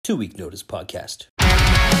2-Week Notice Podcast.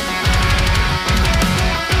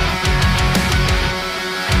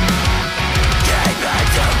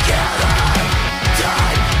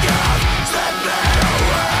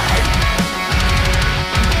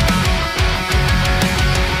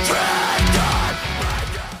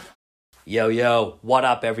 Yo, what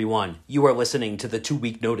up, everyone? You are listening to the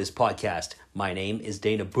 2-Week Notice Podcast. My name is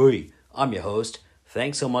Dana Bui. I'm your host.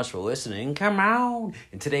 Thanks so much for listening. Come on.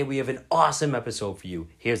 And today we have an awesome episode for you.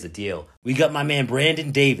 Here's the deal. We got my man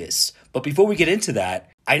Brandon Davis. But before we get into that,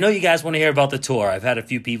 I know you guys want to hear about the tour. I've had a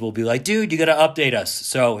few people be like, dude, you got to update us.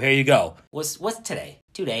 So here you go. What's today?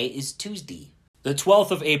 Today is Tuesday. The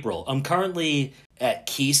 12th of April. I'm currently at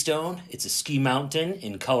Keystone. It's a ski mountain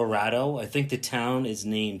in Colorado. I think the town is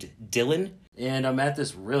named Dillon. And I'm at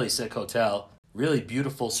this really sick hotel. Really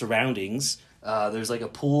beautiful surroundings. There's like a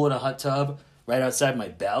pool and a hot tub right outside my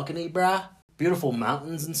balcony, brah. Beautiful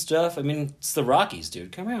mountains and stuff. I mean, it's the Rockies,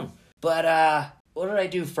 dude. Come on. But, what did I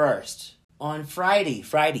do first? On Friday,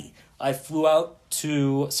 I flew out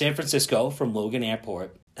to San Francisco from Logan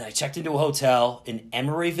Airport. And I checked into a hotel in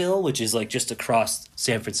Emeryville, which is like just across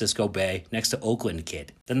San Francisco Bay, next to Oakland,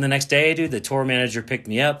 kid. Then the next day, dude, the tour manager picked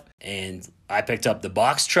me up, and I picked up the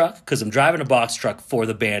box truck, because I'm driving a box truck for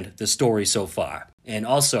the band The Story So Far. And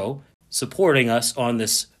also, supporting us on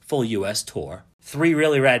this full U.S. tour, 3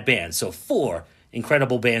 really rad bands, so 4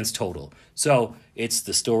 incredible bands total. So it's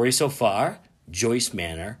The Story So Far, Joyce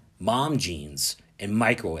Manor, Mom Jeans, and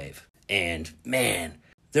Microwave. And man,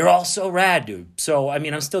 they're all so rad, dude. So, I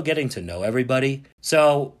mean, I'm still getting to know everybody.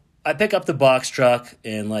 So I pick up the box truck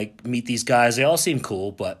and like meet these guys. They all seem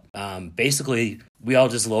cool, but basically we all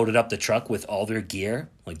just loaded up the truck with all their gear,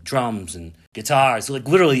 like drums and guitars, like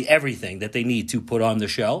literally everything that they need to put on the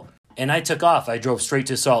show. And I took off. I drove straight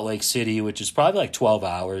to Salt Lake City, which is probably like 12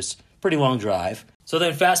 hours. Pretty long drive. So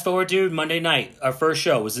then fast forward, dude, Monday night, our first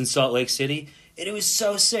show was in Salt Lake City. And it was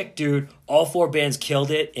so sick, dude. All 4 bands killed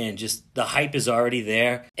it, and just the hype is already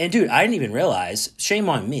there. And dude, I didn't even realize, shame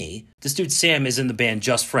on me, this dude Sam is in the band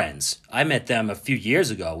Just Friends. I met them a few years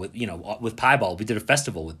ago with Piebald. We did a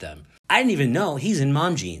festival with them. I didn't even know he's in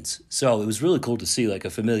Mom Jeans. So it was really cool to see like a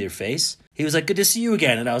familiar face. He was like, good to see you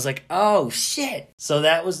again. And I was like, oh shit. So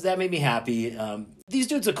that made me happy. These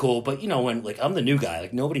dudes are cool, but when like I'm the new guy,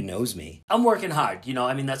 like nobody knows me. I'm working hard,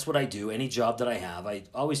 I mean, that's what I do. Any job that I have, I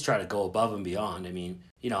always try to go above and beyond. I mean,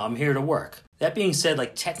 I'm here to work. That being said,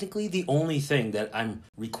 like technically the only thing that I'm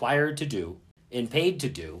required to do and paid to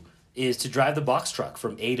do is to drive the box truck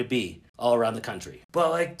from A to B all around the country.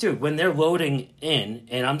 But like, dude, when they're loading in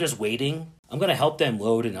and I'm just waiting, I'm going to help them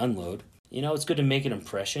load and unload. It's good to make an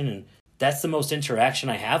impression, and that's the most interaction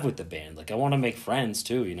I have with the band. Like, I want to make friends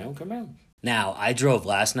too, come on. Now, I drove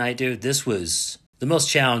last night, dude. This was the most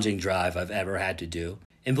challenging drive I've ever had to do.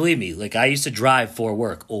 And believe me, like, I used to drive for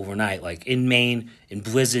work overnight, like in Maine, in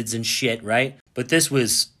blizzards and shit, right? But this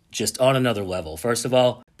was just on another level. First of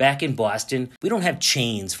all, back in Boston, we don't have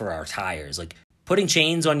chains for our tires. Like, putting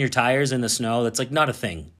chains on your tires in the snow, that's like not a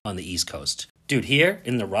thing on the East Coast. Dude, here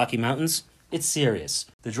in the Rocky Mountains, it's serious.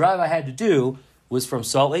 The drive I had to do was from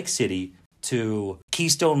Salt Lake City to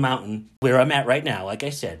Keystone Mountain, where I'm at right now, like I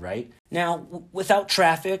said, right? Now, without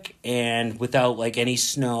traffic and without, like, any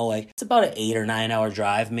snow, like, it's about an 8 or 9 hour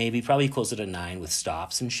drive, maybe, probably closer to 9 with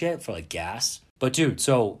stops and shit for, like, gas. But, dude,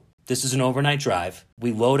 so this is an overnight drive.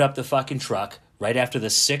 We load up the fucking truck right after the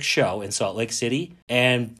 6th show in Salt Lake City,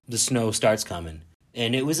 and the snow starts coming.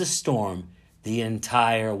 And it was a storm the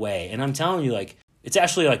entire way. And I'm telling you, like, it's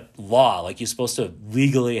actually, like, law. Like, you're supposed to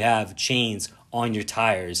legally have chains on your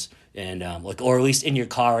tires, and or at least in your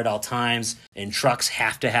car at all times, and trucks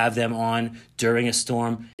have to have them on during a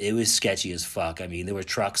storm. It was sketchy as fuck. I mean, there were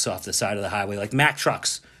trucks off the side of the highway, like Mack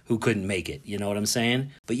trucks, who couldn't make it. You know what I'm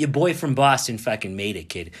saying? But your boy from Boston fucking made it,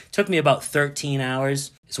 kid. Took me about 13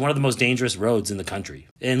 hours. It's one of the most dangerous roads in the country.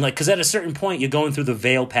 And like, because at a certain point, you're going through the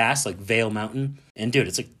Vail Pass, like Vail Mountain. And dude,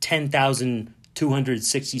 it's like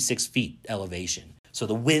 10,266 feet elevation. So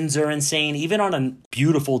the winds are insane. Even on a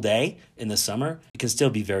beautiful day in the summer, it can still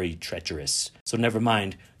be very treacherous. So never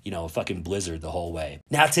mind, a fucking blizzard the whole way.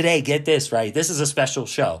 Now today, get this, right? This is a special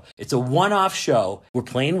show. It's a one-off show. We're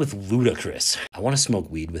playing with Ludacris. I want to smoke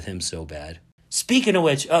weed with him so bad. Speaking of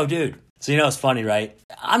which, oh, dude. So it's funny, right?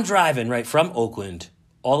 I'm driving, right, from Oakland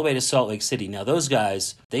all the way to Salt Lake City. Now, those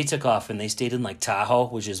guys, they took off and they stayed in, like, Tahoe,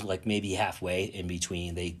 which is, like, maybe halfway in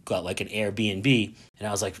between. They got, like, an Airbnb. And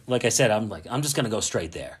I was like I said, I'm just going to go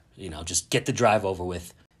straight there. Just get the drive over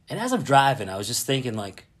with. And as I'm driving, I was just thinking,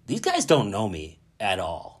 like, these guys don't know me at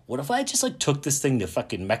all. What if I just, like, took this thing to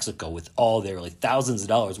fucking Mexico with all their, like, thousands of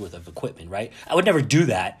dollars worth of equipment, right? I would never do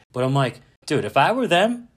that. But I'm like, dude, if I were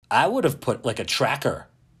them, I would have put, like, a tracker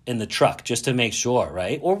in the truck just to make sure,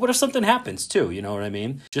 right? Or what if something happens too, you know what I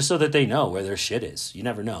mean? Just so that they know where their shit is. You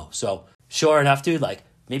never know. So sure enough, dude, like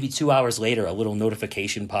maybe 2 hours later, a little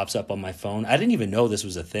notification pops up on my phone. I didn't even know this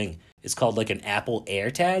was a thing. It's called like an Apple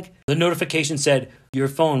AirTag. The notification said, your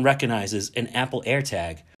phone recognizes an Apple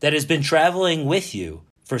AirTag that has been traveling with you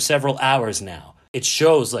for several hours now. It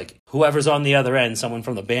shows like whoever's on the other end, someone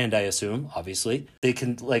from the band, I assume, obviously, they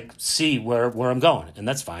can like see where I'm going, and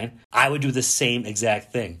that's fine. I would do the same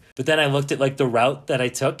exact thing. But then I looked at like the route that I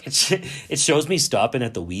took. It shows me stopping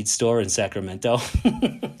at the weed store in Sacramento.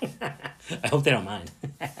 I hope they don't mind.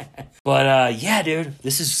 But yeah, dude,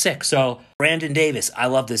 this is sick. So Brandon Davis, I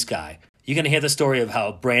love this guy. You're going to hear the story of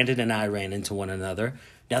how Brandon and I ran into one another.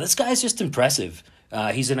 Now, this guy's just impressive.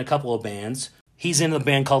 He's in a couple of bands. He's in a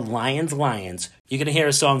band called Lions. You're going to hear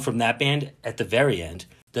a song from that band at the very end.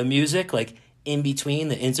 The music, like in between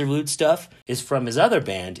the interlude stuff, is from his other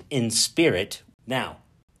band, In Spirit. Now,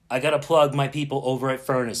 I got to plug my people over at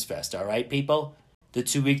Furnace Fest, all right, people? The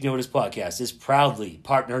 2 Week Notice podcast is proudly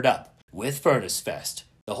partnered up with Furnace Fest.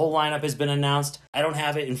 The whole lineup has been announced. I don't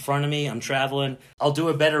have it in front of me. I'm traveling. I'll do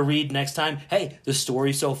a better read next time. Hey, The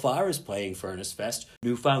Story So Far is playing Furnace Fest.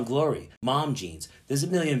 Newfound Glory, Mom Jeans. There's a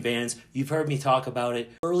million bands. You've heard me talk about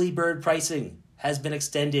it. Early bird pricing has been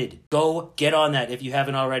extended. Go get on that if you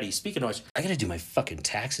haven't already. Speaking of which, I gotta do my fucking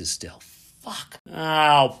taxes still. Fuck.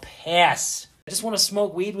 I'll pass. I just want to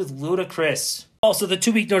smoke weed with Ludacris. Also, the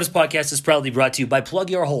 2 Week Notice podcast is proudly brought to you by Plug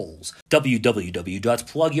Your Holes.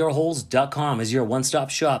 www.plugyourholes.com is your one-stop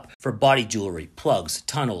shop for body jewelry, plugs,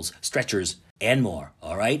 tunnels, stretchers, and more.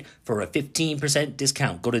 All right? For a 15%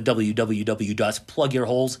 discount, go to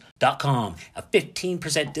www.plugyourholes.com. A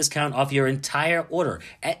 15% discount off your entire order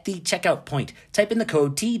at the checkout point. Type in the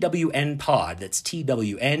code TWNPOD. That's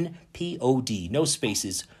TWNPOD. No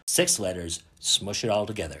spaces, 6 letters. Smush it all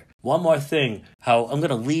together. One more thing, how I'm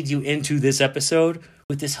going to lead you into this episode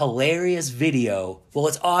with this hilarious video. Well,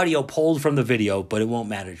 it's audio pulled from the video, but it won't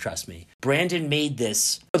matter, trust me. Brandon made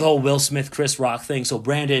this for the whole Will Smith, Chris Rock thing. So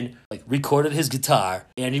Brandon like recorded his guitar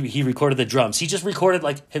and he recorded the drums. He just recorded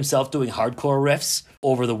like himself doing hardcore riffs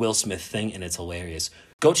over the Will Smith thing, and it's hilarious.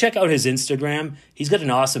 Go check out his Instagram. He's got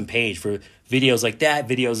an awesome page for videos like that,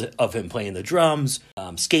 videos of him playing the drums,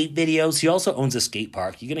 skate videos. He also owns a skate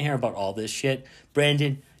park. You're going to hear about all this shit.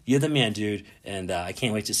 Brandon, you're the man, dude, and I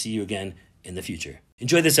can't wait to see you again in the future.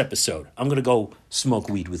 Enjoy this episode. I'm going to go smoke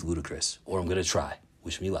weed with Ludacris, or I'm going to try.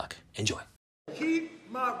 Wish me luck. Enjoy.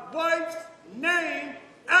 Keep my wife's name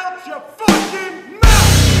out your fucking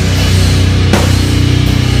mouth!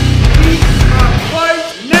 Keep my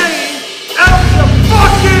wife's name out your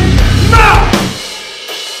fucking mouth!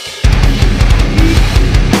 Keep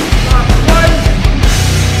my wife's name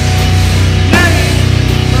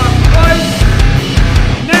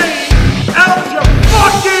out your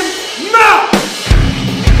fucking mouth!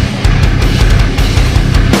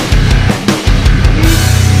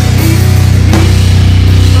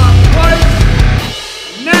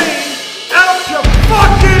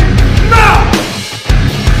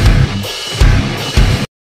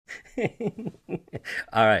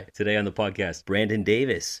 All right, today on the podcast, Brandon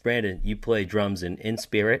Davis. Brandon, you play drums in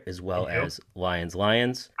Spirit as well as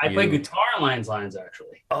Lions. I play guitar in Lions,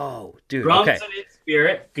 actually. Oh, dude. Drums okay. in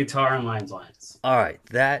Spirit, guitar in Lions. All right,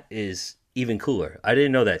 that is even cooler. I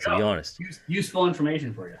didn't know that, to be honest. Useful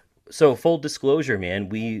information for you. So, full disclosure, man,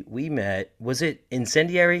 we met, was it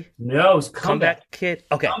Incendiary? No, it was Comeback Kid?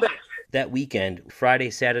 Okay. Comeback Kid. That weekend, Friday,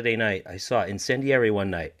 Saturday night, I saw Incendiary one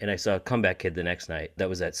night, and I saw Comeback Kid the next night. That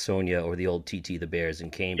was at Sonia, or the old TT The Bears in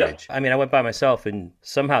Cambridge. Yep. I mean, I went by myself, and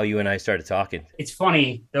somehow you and I started talking. It's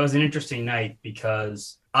funny. That was an interesting night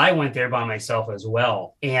because I went there by myself as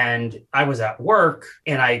well. And I was at work,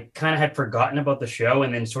 and I kind of had forgotten about the show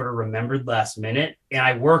and then sort of remembered last minute. And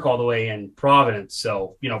I work all the way in Providence.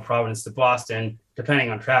 So, Providence to Boston, depending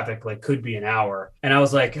on traffic, like could be an hour. And I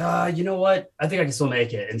was like, you know what? I think I can still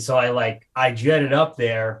make it. And so I jetted up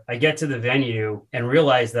there. I get to the venue and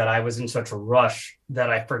realized that I was in such a rush that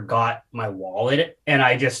I forgot my wallet. And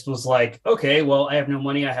I just was like, okay, well, I have no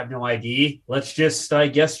money. I have no ID. Let's just, I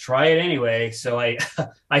guess, try it anyway. So I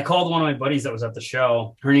called one of my buddies that was at the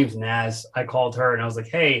show. Her name's Naz. I called her and I was like,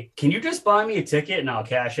 hey, can you just buy me a ticket and I'll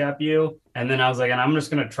cash app you? And then I was like, and I'm just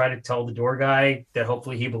going to try to tell the door guy that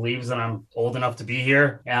hopefully he believes that I'm old enough to be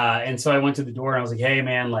here. And so I went to the door and I was like, hey,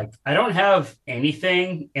 man, like, I don't have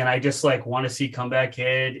anything. And I just want to see Comeback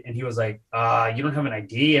Kid. And he was like, you don't have an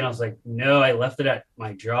ID? And I was like, no, I left it at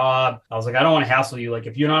my job. I was like, I don't want to hassle you. Like,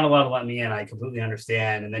 if you're not allowed to let me in, I completely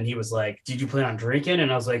understand. And then he was like, did you plan on drinking? And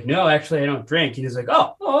I was like, no, actually, I don't drink. And he's like,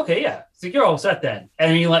 oh, okay, yeah. So you're all set then.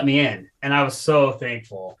 And he let me in. and I was so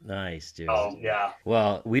thankful. Nice, dude. Oh yeah.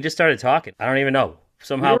 Well, we just started talking. I don't even know. We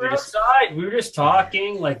Somehow were we just outside. We were just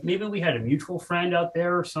talking. Like maybe we had a mutual friend out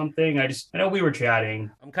there or something. I know we were chatting.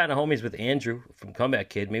 I'm kind of homies with Andrew from Comeback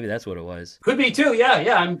Kid. Maybe that's what it was. Could be too. Yeah,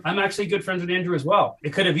 yeah. I'm actually good friends with Andrew as well.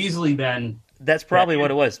 It could have easily been. That's probably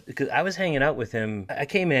what it was because I was hanging out with him. I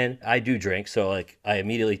came in, I do drink, so like I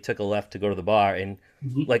immediately took a left to go to the bar, and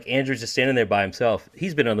like Andrew's just standing there by himself.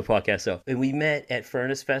 He's been on the podcast, so and we met at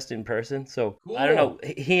Furnace Fest in person. So I don't know.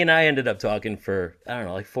 He and I ended up talking for I don't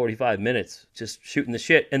know, like 45 minutes, just shooting the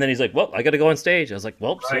shit. And then he's like, "Well, I got to go on stage." I was like,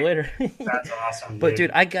 "Well, see you later." That's awesome. But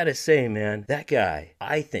dude, I gotta say, man, that guy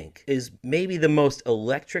I think is maybe the most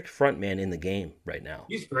electric frontman in the game right now.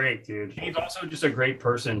 He's great, dude. He's also just a great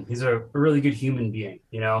person. He's a really good human being,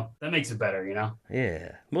 you know? That makes it better, you know?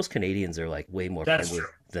 Yeah, most Canadians are like way more That's friendly true.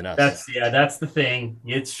 than us. That's the thing.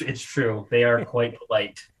 It's true. They are quite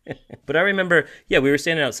polite. But I remember, yeah, we were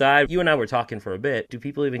standing outside. You and I were talking for a bit. Do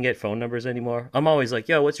people even get phone numbers anymore? I'm always like,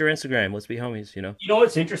 yo, what's your Instagram? Let's be homies, you know? You know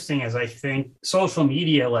what's interesting is I think social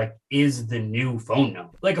media like is the new phone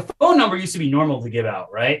number. Like a phone number used to be normal to give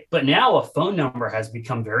out, right? But now a phone number has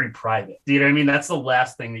become very private. Do you know what I mean? That's the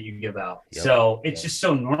last thing that you give out. Yep. So it's just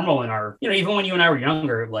so normal in our, you know, even when you and I were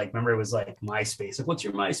younger, like remember it was like MySpace. Like, what's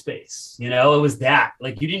your MySpace? You know, it was that.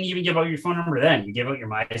 Like you didn't even give out your phone number then. You gave out your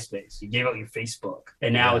MySpace. You gave out your Facebook.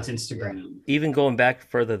 And now it's Instagram. Even going back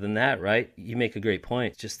further than that, right? You make a great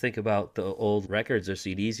point. Just think about the old records or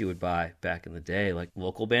CDs you would buy back in the day, like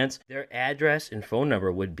local bands. Their address and phone number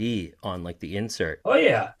would be on like the insert. Oh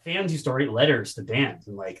yeah, fans used to write letters to bands,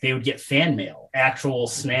 and like they would get fan mail, actual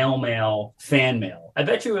snail mail, fan mail. I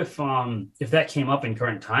bet you if that came up in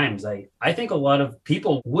current times, I think a lot of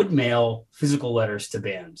people would mail physical letters to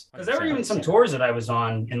bands. Because there were even some tours that I was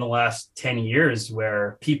on in the last 10 years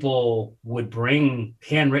where people would bring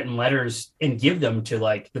handwritten letters and give them to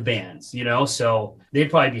like the bands, you know? So they'd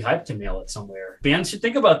probably be hyped to mail it somewhere. Bands should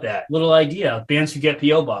think about that little idea. Bands should get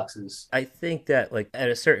PO boxes. I think that like at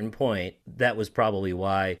a certain point, that was probably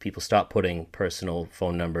why people stopped putting personal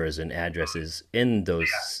phone numbers and addresses in those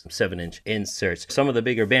 7-inch inserts. Some of the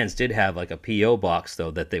bigger bands did have like a PO box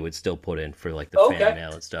though that they would still put in for like the fan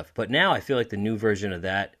mail and stuff. But now I feel like the new version of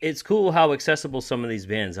that, it's cool how accessible some of these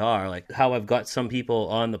bands are. Like how I've got some people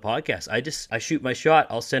on the podcast. I shoot my shot.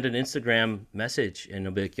 I'll send an Instagram message and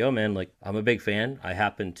I'll be like, yo man, like I'm a big fan. I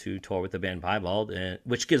happen to tour with the band Piebald, and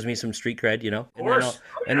which gives me some street cred, you know?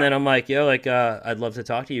 And then I'm like, yo, like I'd love to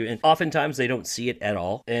talk to you. And oftentimes they don't see it at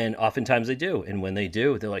all. And oftentimes they do. And when they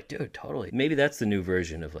do, they're like, dude, totally. Maybe that's the new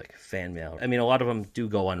version of like fan mail. I mean, a lot of them do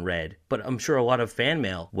go unread, but I'm sure a lot of fan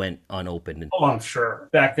mail went unopened. Oh, I'm sure.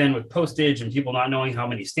 Back then with postage and people not knowing how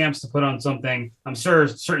many stamps to put on something, I'm sure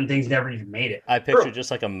certain things never even made it. I picture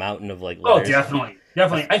just like a mountain of like letters. Oh, definitely.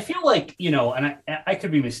 Definitely. I feel like, you know, and I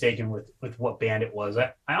could be mistaken with what band it was.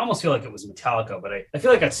 I almost feel like it was Metallica, but I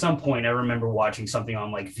feel like at some point I remember watching something on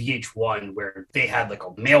like VH1 where they had like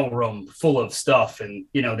a mailroom full of stuff, and,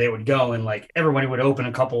 you know, they would go and like everybody would open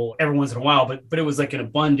a couple every once in a while, but it was like an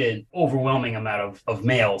abundant, overwhelming amount of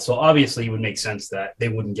mail. So obviously it would make sense that they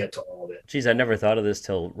wouldn't get to all of it. Geez, I never thought of this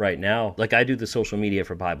till right now. Like I do the social media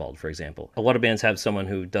for Piebald, for example. A lot of bands have someone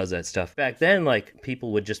who does that stuff. Back then, like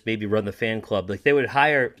people would just maybe run the fan club. Like they would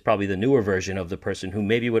hire probably the newer version of the person who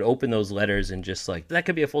maybe would open those letters, and just like that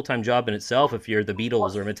could be a full-time job in itself if you're the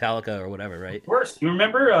Beatles or Metallica or whatever, right? Of course. You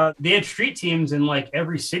remember they had street teams in like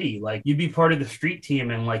every city. Like you'd be part of the street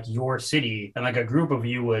team in like your city, and like a group of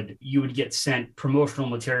you would get sent promotional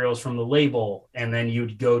materials from the label, and then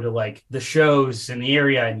you'd go to like the shows in the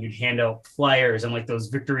area and you'd hand out flyers and like those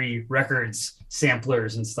Victory Records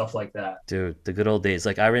samplers and stuff like that. Dude, the good old days.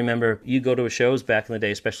 Like I remember you go to shows back in the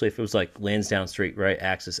day, especially if it was like Lansdowne Street, right?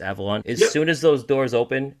 Axis, Avalon. As soon as those doors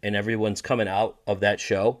open and everyone's coming out of that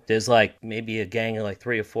show, there's like maybe a gang of like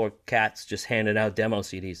 3 or 4 cats just handing out demo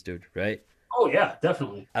CDs, dude, right? Oh yeah,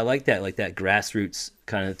 definitely. I like that grassroots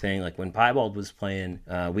kind of thing. Like when Piebald was playing,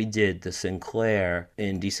 we did the Sinclair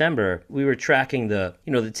in December. We were tracking the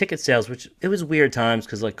ticket sales, which it was weird times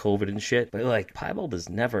because like COVID and shit. But like Piebald has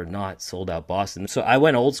never not sold out Boston. So I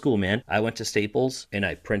went old school, man. I went to Staples and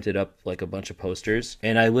I printed up like a bunch of posters,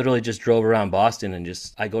 and I literally just drove around Boston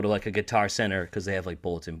and I go to like a Guitar Center because they have like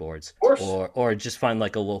bulletin boards, or just find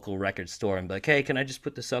like a local record store and be like, hey, can I just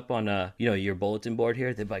put this up on your bulletin board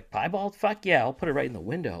here? They'd be like, Piebald, fuck yeah, I'll put it right in the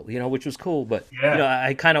window, which was cool. But I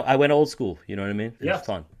I went old school. You know what I mean? It Yeah. was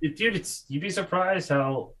fun. Dude, you'd be surprised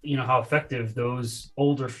how effective those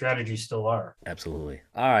older strategies still are. Absolutely.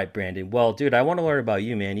 All right, Brandon. Well, dude, I want to learn about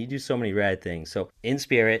you, man. You do so many rad things. So, In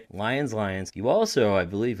Spirit, Lions. You also, I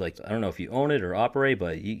believe, like, I don't know if you own it or operate,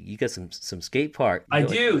 but you got some skate park. I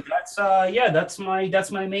do. That's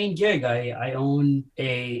my main gig. I own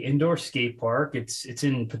a indoor skate park. It's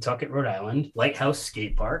in Pawtucket, Rhode Island, Lighthouse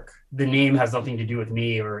Skate Park. The name has nothing to do with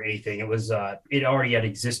me or anything. It already had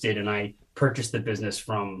existed, and I purchased the business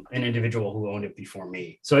from an individual who owned it before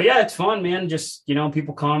me. So yeah, it's fun, man. Just,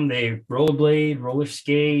 people come, they rollerblade, roller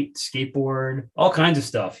skate, skateboard, all kinds of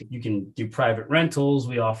stuff. You can do private rentals.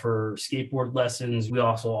 We offer skateboard lessons. We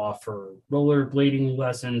also offer rollerblading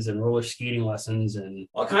lessons and roller skating lessons and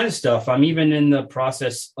all kinds of stuff. I'm even in the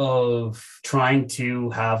process of trying to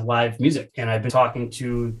have live music. And I've been talking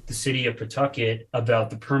to the city of Pawtucket about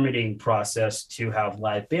the permitting process to have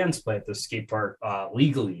live bands play at the skate park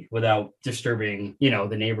legally without disturbing,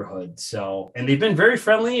 the neighborhood. So, and they've been very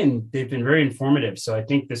friendly and they've been very informative. So I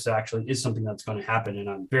think this actually is something that's going to happen. And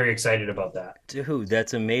I'm very excited about that. Dude,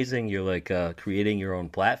 that's amazing. You're like creating your own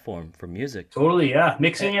platform for music. Totally. Yeah.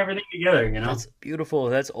 Mixing everything together, That's beautiful.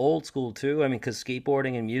 That's old school too. I mean, because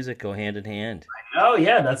skateboarding and music go hand in hand. Oh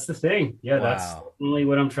yeah. That's the thing. Yeah. Wow. That's definitely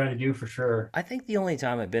what I'm trying to do for sure. I think the only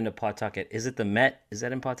time I've been to Pawtucket, is it the Met? Is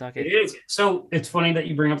that in Pawtucket? It is. So it's funny that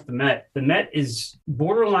you bring up the Met. The Met is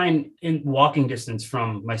borderline in walking distance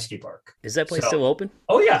from my skate park. Is that place still open?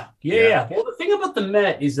 Oh yeah. Yeah. Well, the thing about the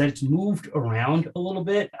Met is that it's moved around a little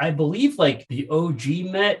bit. I believe like the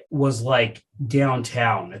OG Met was like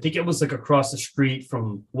downtown. I think it was like across the street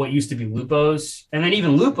from what used to be Lupo's. And then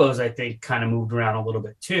even Lupo's, I think, kind of moved around a little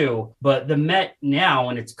bit too. But the Met now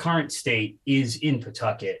in its current state is in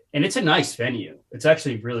Pawtucket. And it's a nice venue. It's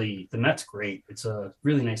actually the Met's great. It's a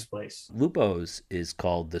really nice place. Lupo's is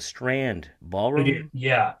called the Strand Ballroom.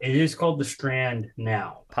 It is called the Strand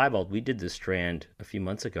now. Piebald, we did the Strand a few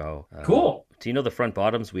months ago. Cool. Do you know the Front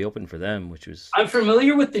Bottoms? We opened for them, which was... I'm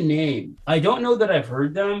familiar with the name. I don't know that I've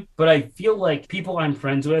heard them, but I feel like people I'm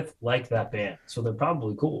friends with like that band. So they're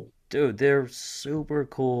probably cool. Dude, they're super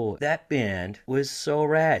cool. That band was so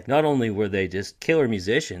rad. Not only were they just killer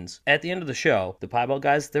musicians, at the end of the show, the Piebald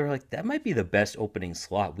guys, they were like, that might be the best opening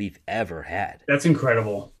slot we've ever had. That's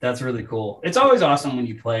incredible. That's really cool. It's always awesome when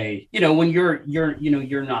you play, when you're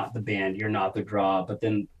not the band, you're not the draw, but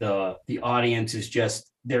then the audience is just,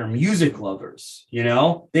 they're music lovers,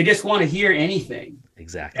 they just want to hear anything.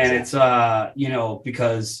 Exactly. And it's,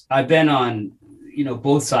 because I've been on,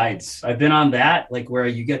 both sides. I've been on that, like where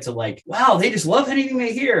you get to like, wow, they just love anything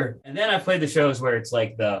they hear. And then I play the shows where it's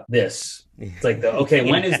like it's like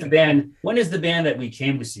okay, when is the band that we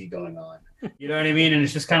came to see going on? You know what I mean? And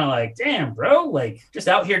it's just kind of like, damn, bro, like just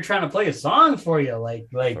out here trying to play a song for you. Like,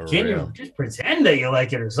 can you just pretend that you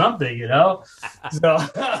like it or something, So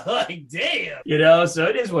like, damn, so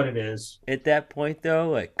it is what it is. At that point though,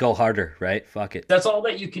 like go harder, right? Fuck it. That's all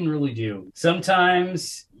that you can really do.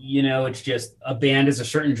 Sometimes, it's just a band is a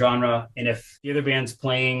certain genre. And if the other bands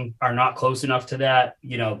playing are not close enough to that,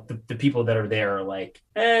 the people that are there are like,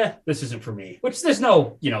 this isn't for me, which there's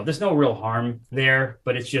no real harm there,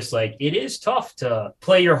 but it's just like, it is tough to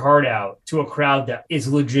play your heart out to a crowd that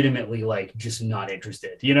is legitimately like just not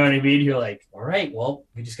interested. You know what I mean? You're like, all right, well,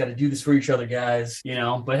 we just got to do this for each other, guys,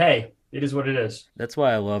 but hey, it is what it is. That's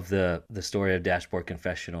why I love the story of Dashboard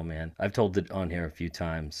Confessional, man. I've told it on here a few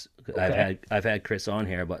times. Okay. I've had Chris on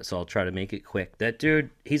here, so I'll try to make it quick. That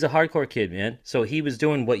dude, he's a hardcore kid, man. So he was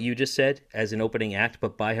doing what you just said as an opening act,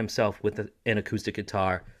 but by himself with an acoustic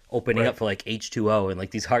guitar, opening up for like H2O and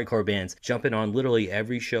like these hardcore bands, jumping on literally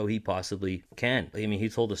every show he possibly can. I mean, he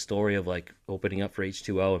told a story of like opening up for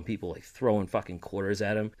H2O and people like throwing fucking quarters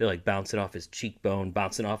at him. They're like bouncing off his cheekbone,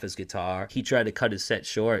 bouncing off his guitar. He tried to cut his set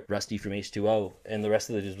short, Rusty from H2O, and the rest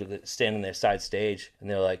of the dudes were standing there side stage, and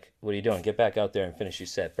they're like, what are you doing? Get back out there and finish your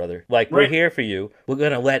set, brother. Like, we're here for you. We're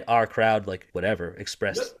gonna let our crowd, like, whatever,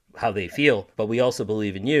 express how they feel, but we also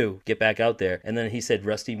believe in you. Get back out there. And then he said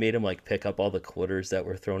Rusty made him like pick up all the quarters that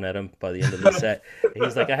were thrown at him by the end of the set.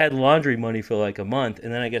 He's like, I had laundry money for like a month,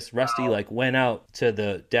 and then I guess Rusty like went out to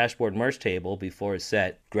the Dashboard merch table before his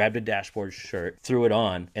set, grabbed a Dashboard shirt, threw it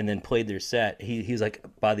on, and then played their set. He's like,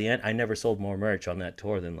 by the end, I never sold more merch on that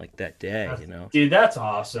tour than like that day, Dude, that's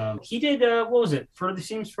awesome. He did what was it, Further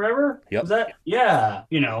Seems Forever? Yep. Was that? Yeah,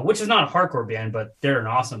 which is not a hardcore band, but they're an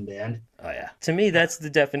awesome band. Oh yeah. To me, that's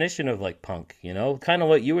the definition of like punk, kind of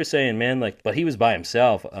what you were saying, man. Like, but he was by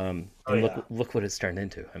himself. Oh, And yeah. look what it's turned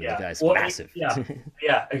into. I mean, the Yeah. guy's Well, massive.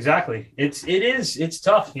 yeah, exactly. It's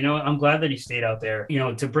tough. I'm glad that he stayed out there.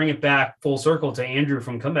 To bring it back full circle to Andrew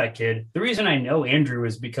from Comeback Kid. The reason I know Andrew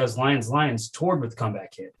is because Lions toured with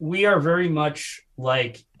Comeback Kid. We are very much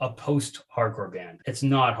like a post-hardcore band. It's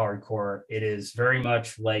not hardcore. It is very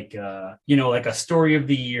much like like a story of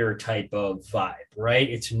the year type of vibe, right?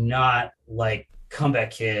 It's not like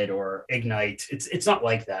Comeback Kid or Ignite. It's not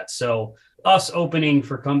like that. So us opening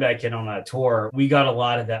for Comeback Kid on that tour, we got a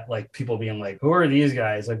lot of that, like people being like, who are these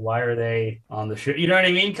guys? Like, why are they on the show? You know what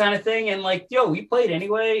I mean? Kind of thing. And like, we played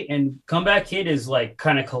anyway. And Comeback Kid is like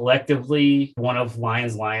kind of collectively one of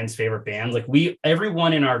Lion's favorite bands. Like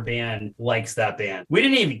everyone in our band likes that band. We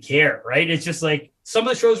didn't even care, right? It's just like, some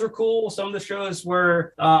of the shows were cool. Some of the shows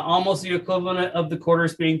were almost the equivalent of the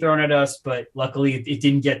quarters being thrown at us, but luckily it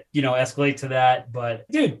didn't get, escalate to that. But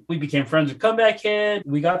dude, we became friends with Comeback Kid.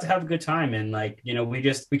 We got to have a good time. And like,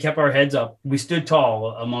 we kept our heads up. We stood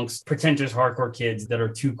tall amongst pretentious hardcore kids that are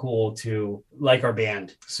too cool to like our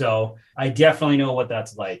band. So I definitely know what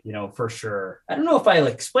that's like, for sure. I don't know if I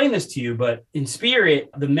explained this to you, but In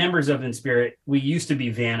Spirit, the members of In Spirit, we used to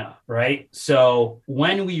be Vanna, right? So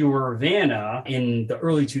when we were Vanna in the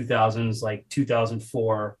early 2000s, like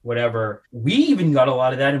 2004, whatever, we even got a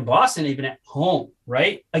lot of that in Boston, even at home,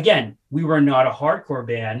 right? Again, we were not a hardcore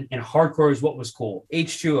band, and hardcore is what was cool.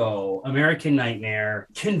 H2O, American Nightmare,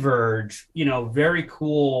 Converge, very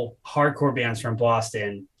cool hardcore bands from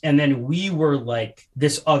Boston. And then we were like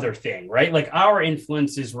this other thing, right? Like our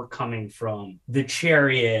influences were coming from The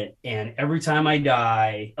Chariot and Every Time I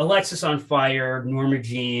Die, Alexis on Fire, Norma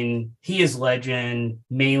Jean, He Is Legend,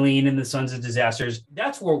 Maylene and the Sons of Disasters.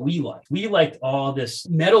 That's what we liked. We liked all this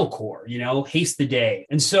metalcore, Haste the Day.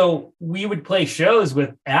 And so we would play shows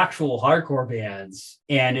with actual hardcore bands,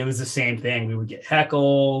 and it was the same thing. We would get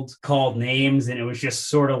heckled, called names, and it was just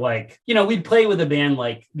sort of like, we'd play with a band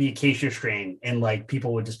like the Acacia Strain, and like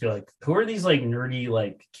people would just be like, who are these like nerdy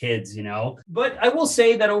like kids, But I will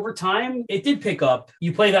say that over time it did pick up.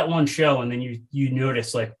 You play that one show and then you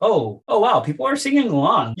notice like, oh wow, people are singing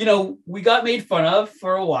along. We got made fun of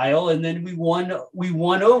for a while, and then we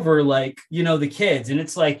won over like, the kids. And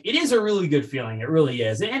it's like, it is a really good feeling. It really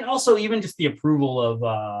is. And also even just the approval of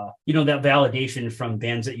that validation from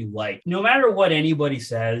bands that you like. No matter what anybody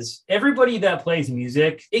says, everybody that plays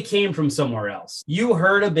music, it came from somewhere else. You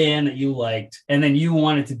heard a band that you liked, and then you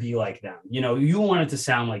wanted to be like them. You wanted to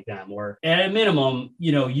sound like them, or at a minimum,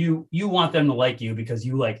 you want them to like you because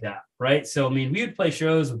you like that. Right. So, I mean, we would play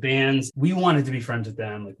shows with bands. We wanted to be friends with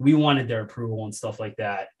them. Like we wanted their approval and stuff like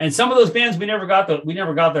that. And some of those bands, we never got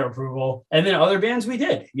their approval. And then other bands we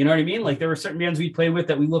did, you know what I mean? Like there were certain bands we played with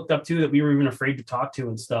that we looked up to that we were even afraid to talk to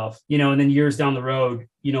and stuff, and then years down the road,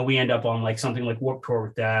 we end up on like something like Warped Tour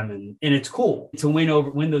with them. And it's cool to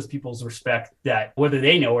win those people's respect, that whether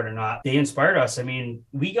they know it or not, they inspired us. I mean,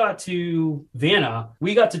 we got to Vanna,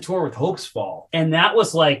 we got to tour with Hopes Fall. And that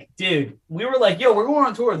was like, dude, we were like, yo, we're going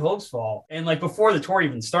on tour with Hopes Fall. And like before the tour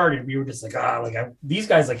even started, we were just like, these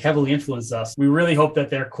guys like heavily influenced us. We really hope that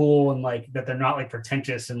they're cool and like that they're not like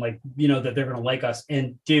pretentious and like, that they're going to like us.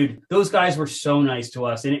 And dude, those guys were so nice to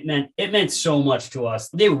us. And it meant so much to us.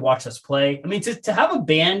 They would watch us play. I mean, to have a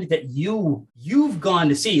band that you've gone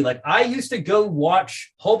to see, like I used to go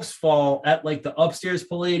watch Hopes Fall at like the upstairs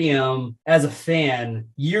Palladium as a fan.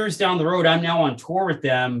 Years down the road, I'm now on tour with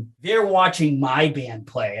them. They're watching my band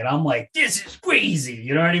play. And I'm like, this is crazy.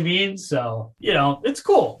 You know what I mean? So, it's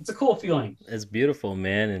cool. It's a cool feeling. It's beautiful,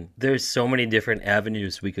 man. And there's so many different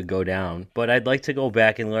avenues we could go down, but I'd like to go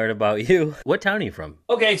back and learn about you. What town are you from?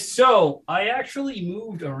 Okay. So I actually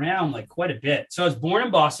moved around like quite a bit. So I was born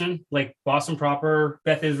in Boston, like Boston proper,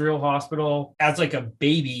 Beth Israel Hospital. As like a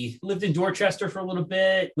baby, lived in Dorchester for a little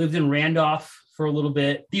bit, lived in Randolph for a little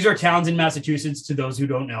bit. These are towns in Massachusetts, to those who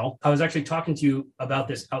don't know. I was actually talking to you about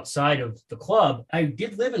this outside of the club. I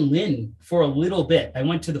did live in Lynn for a little bit. I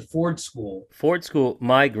went to the Ford School. Ford School,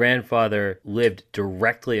 my grandfather lived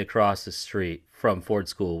directly across the street from Ford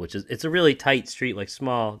School, it's a really tight street, like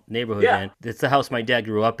small neighborhood, man. It's the house my dad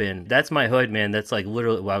grew up in. That's my hood, man. That's like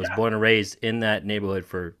literally, I was born and raised in that neighborhood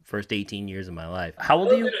for first 18 years of my life. How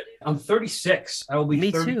old are you? I'm 36. I will be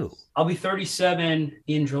Me too. I'll be 37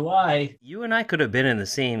 in July. You and I could have been in the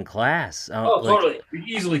same class. Totally. We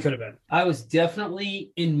easily could have been. I was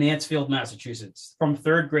definitely in Mansfield, Massachusetts from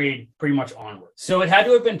third grade pretty much onward. So it had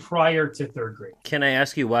to have been prior to third grade. Can I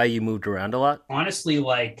ask you why you moved around a lot? Honestly,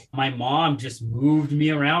 like my mom just moved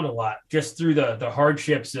me around a lot just through the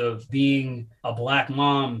hardships of being a Black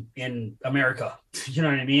mom in America. You know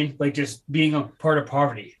what I mean? Like just being a part of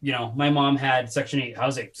poverty. You know, my mom had Section 8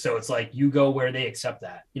 housing. So it's like you go where they accept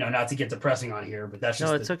that. You know, not to get depressing on here, but that's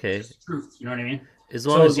just No, it's okay. just the truth. You know what I mean? As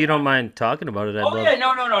long So as you don't mind talking about it, I'd oh love. yeah,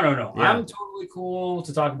 no. Yeah. I'm totally cool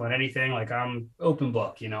to talk about anything. Like I'm open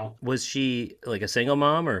book, you know. Was she like a single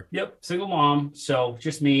mom or? Yep, single mom, so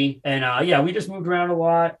just me. And yeah, we just moved around a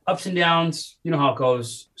lot, ups and downs. You know how it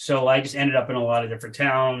goes. So I just ended up in a lot of different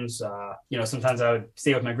towns. You know, sometimes I would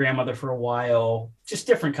stay with my grandmother for a while, just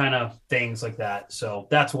different kind of things like that. So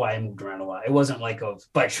that's why I moved around a lot. It wasn't like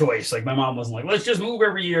by choice. Like my mom wasn't like, let's just move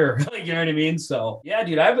every year. Like, you know what I mean? So yeah,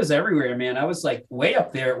 dude, I was everywhere, man. I was like way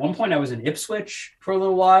up there. At one point I was in Ipswich for a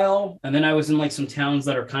little while. And then I was in like some towns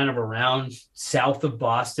that are kind of around south of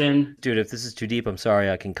Boston. Dude, if this is too deep, I'm sorry.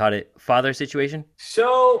 I can cut it. Father situation?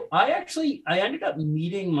 So I ended up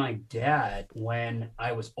meeting my dad when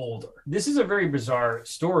I was older. This is a very bizarre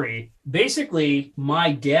story. Basically,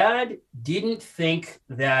 my dad didn't think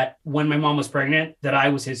that when my mom was pregnant that I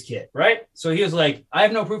was his kid, right? So he was like, I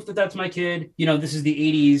have no proof that that's my kid. You know, this is the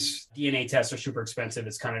 80s. DNA tests are super expensive.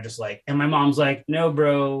 It's kind of just like, and my mom's like, no,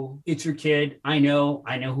 bro, it's your kid. I know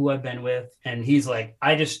who I've been with. And he's like,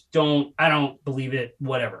 I don't believe it,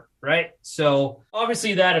 whatever. Right. So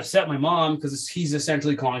obviously that upset my mom because he's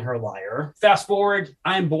essentially calling her a liar. Fast forward,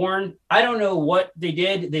 I'm born. I don't know what they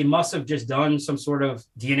did. They must have just done some sort of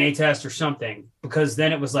DNA test or something, because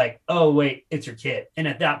then it was like, oh, wait, it's your kid. And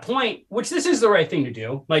at that point, which this is the right thing to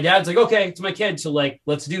do, my dad's like, okay, it's my kid. So like,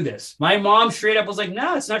 let's do this. My mom straight up was like,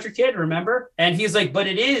 no, it's not your kid, remember? And he's like, but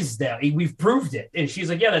it is that. We've proved it. And she's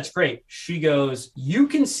like, yeah, that's great. She goes, you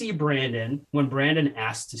can see Brandon when Brandon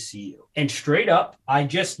asks to see you. And straight up, I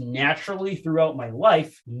just naturally throughout my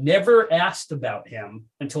life never asked about him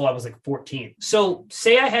until I was like 14. So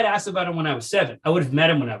say I had asked about him when I was 7, I would have met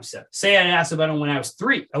him when I was 7. Say I had asked about him when I was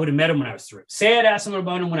 3, I would have met him when I was 3. Say I'd asked him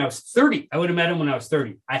about him when I was 30, I would have met him when I was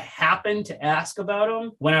 30. I happened to ask about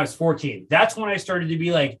him when I was 14. That's when I started to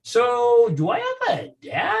be like, so do I have a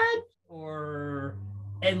dad?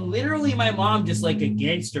 And literally my mom, just like a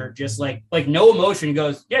gangster, just like no emotion,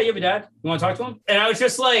 goes, yeah, you have a dad. You want to talk to him? And I was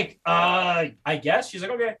just like, I guess. She's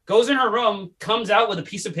like, okay. Goes in her room, comes out with a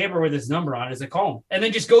piece of paper with his number on it. Is like, call him. And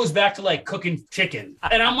then just goes back to like cooking chicken.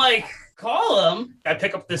 And I'm like, call him. I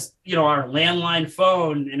pick up this, our landline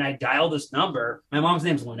phone and I dial this number. My mom's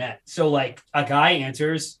name's Lynette. So like a guy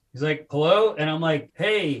answers. He's like, hello? And I'm like,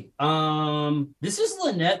 hey, this is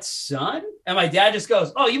Lynette's son? And my dad just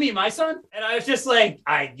goes, oh, you mean my son? And I was just like,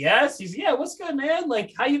 I guess. He's, yeah, what's good, man?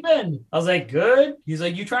 Like, how you been? I was like, good. He's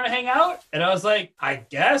like, you trying to hang out? And I was like, I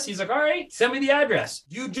guess. He's like, all right, send me the address.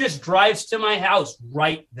 Dude just drives to my house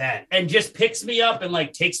right then and just picks me up and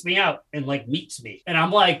like takes me out and like meets me. And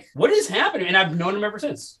I'm like, what is happening? And I've known him ever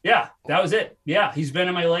since. Yeah, that was it. Yeah, he's been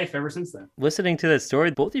in my life ever since then. Listening to that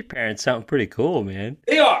story, both your parents sound pretty cool, man.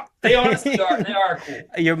 They are. They honestly are. They are cool.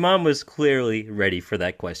 Your mom was clearly ready for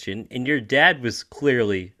that question, and your dad was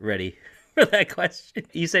clearly ready for that question.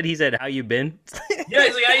 He said, how you been? Yeah,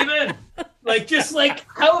 he's like, how you been? Like, just like,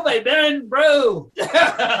 how have I been, bro?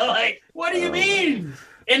 Like, what do you mean?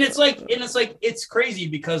 And it's crazy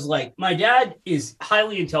because like my dad is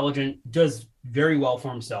highly intelligent, does very well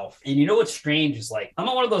for himself. And you know what's strange is like, I'm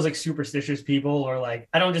not one of those like superstitious people or like,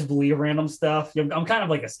 I don't just believe random stuff. I'm kind of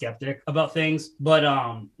like a skeptic about things,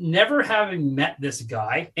 but never having met this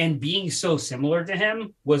guy and being so similar to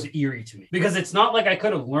him was eerie to me because it's not like I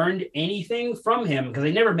could have learned anything from him because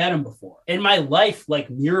I never met him before. And my life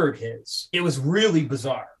like mirrored his. It was really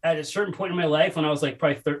bizarre. At a certain point in my life when I was like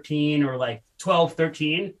probably 13 or like 12,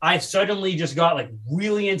 13, I suddenly just got like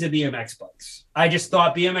really into BMX bikes. I just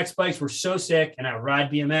thought BMX bikes were so sick and I would ride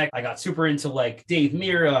BMX. I got super into like Dave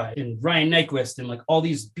Mira and Ryan Nyquist and like all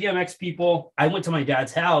these BMX people. I went to my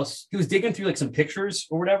dad's house. He was digging through like some pictures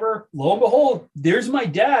or whatever. Lo and behold, there's my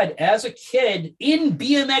dad as a kid in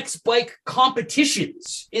BMX bike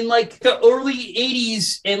competitions in like the early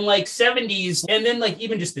 80s and like 70s. And then like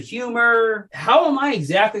even just the humor. How am I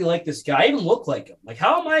exactly like this guy? I even look like him. Like,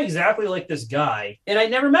 how am I exactly like this guy? And I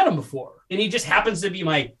never met him before. And he just happens to be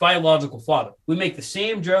my biological father. We make the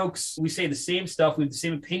same jokes. We say the same stuff. We have the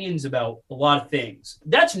same opinions about a lot of things.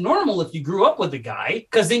 That's normal if you grew up with a guy,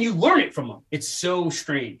 because then you learn it from him. It's so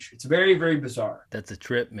strange. It's very, very bizarre. That's a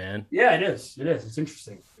trip, man. Yeah, it is. It is. It's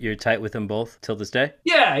interesting. You're tight with them both till this day?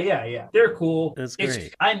 Yeah. They're cool. That's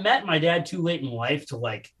great. I met my dad too late in life to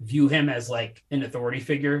like view him as like an authority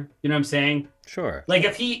figure. You know what I'm saying? Sure. Like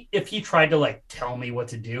if he tried to like tell me what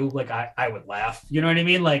to do, like I would laugh. You know what I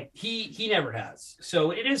mean? Like he never has.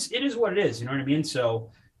 So it is what it is. You know what I mean? So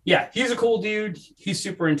Yeah, he's a cool dude. He's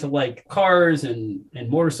super into like cars and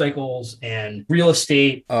motorcycles and real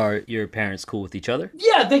estate. Are your parents cool with each other?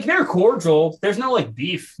 Yeah, they're cordial. There's no like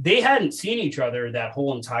beef. They hadn't seen each other that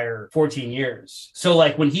whole entire 14 years. So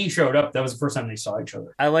like when he showed up, that was the first time they saw each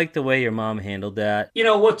other. I like the way your mom handled that. You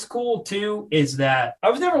know, what's cool too is that I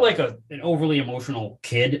was never like an overly emotional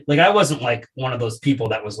kid. Like I wasn't like one of those people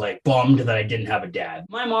that was like bummed that I didn't have a dad.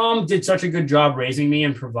 My mom did such a good job raising me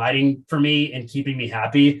and providing for me and keeping me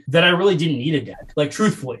happy that I really didn't need a dad. Like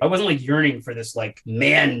truthfully, I wasn't like yearning for this like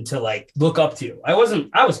man to like look up to. I was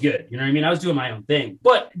good. You know what I mean? I was doing my own thing.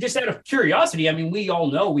 But just out of curiosity, I mean, we all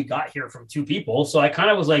know we got here from two people. So I kind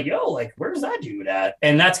of was like, yo, like, where's that dude at?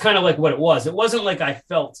 And that's kind of like what it was. It wasn't like I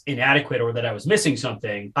felt inadequate or that I was missing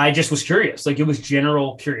something. I just was curious. Like it was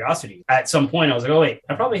general curiosity. At some point I was like, oh wait,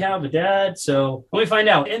 I probably have a dad. So let me find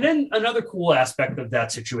out. And then another cool aspect of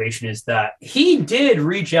that situation is that he did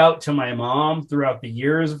reach out to my mom throughout the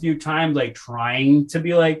years a few times, like trying to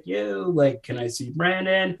be like, you, like, can I see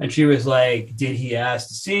Brandon? And she was like, did he ask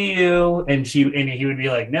to see you? And he would be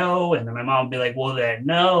like, no. And then my mom would be like, well, then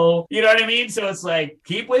no. You know what I mean? So it's like,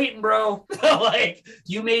 keep waiting, bro. Like,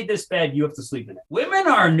 you made this bed, you have to sleep in it. Women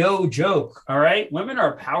are no joke. All right. Women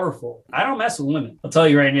are powerful. I don't mess with women. I'll tell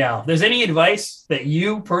you right now. If there's any advice that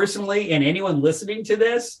you personally and anyone listening to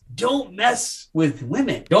this, don't mess with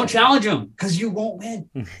women. Don't challenge them because you won't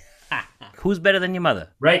win. Who's better than your mother?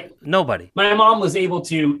 Right? Nobody. My mom was able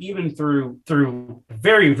to, even through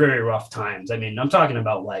very, very rough times. I mean, I'm talking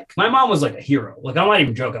about like, my mom was like a hero. Like, I'm not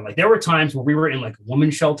even joking. Like, there were times where we were in like a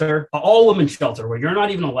women's shelter, all women's shelter, where you're not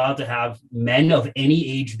even allowed to have men of any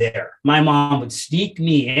age there. My mom would sneak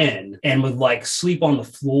me in and would like sleep on the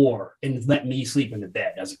floor and let me sleep in the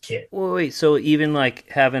bed as a kid. Wait, so even like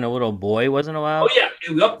having a little boy wasn't allowed? Oh, yeah.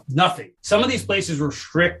 Nothing. Some of these places were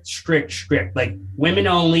strict. Like women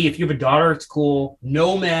only. If you have a daughter, it's cool.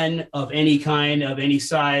 No men of any kind, of any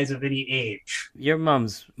size, of any age. Your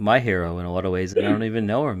mom's my hero in a lot of ways, and I don't even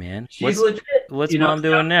know her, man. She's legit. What's mom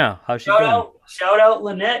doing now? How's she doing? Shout out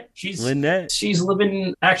Lynette. She's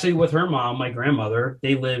living actually with her mom, my grandmother.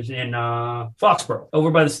 They live in Foxborough, over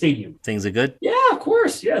by the stadium. Things are good? Yeah, of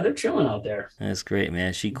course. Yeah, they're chilling out there. That's great,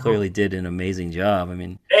 man. She clearly did an amazing job. I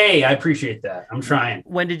mean, hey, I appreciate that. I'm trying.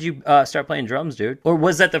 When did you start playing drums, dude? Or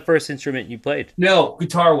was that the first instrument you played? No,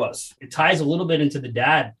 guitar was. It ties a little bit into the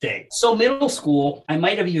dad thing. So middle school, I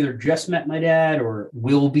might have either just met my dad or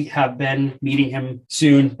have been meeting him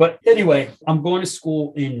soon. But anyway, I'm going to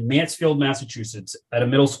school in Mansfield, Massachusetts at a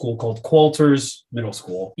middle school called Qualters Middle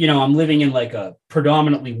School. You know, I'm living in like a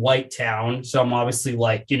predominantly white town. So I'm obviously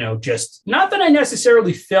like, you know, just not that I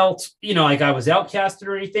necessarily felt, you know, like I was outcasted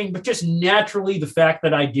or anything, but just naturally the fact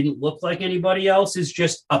that I didn't look like anybody else is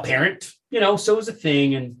just apparent. You know, so it was a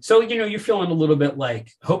thing. And so, you know, you're feeling a little bit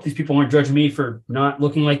like, hope these people aren't judging me for not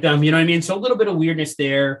looking like them. You know what I mean? So a little bit of weirdness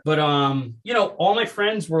there. But, you know, all my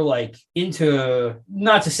friends were like into,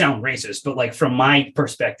 not to sound racist, but like from my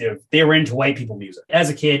perspective, they were into white people music. As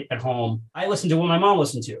a kid at home, I listened to what my mom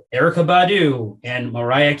listened to. Erykah Badu and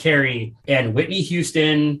Mariah Carey and Whitney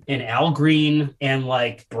Houston and Al Green and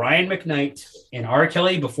like Brian McKnight and R.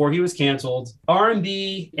 Kelly before he was canceled,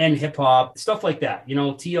 R&B and hip hop, stuff like that. You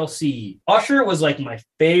know, TLC. Usher was like my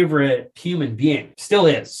favorite human being, still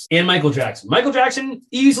is, and Michael Jackson. Michael Jackson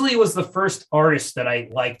easily was the first artist that I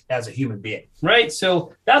liked as a human being, right?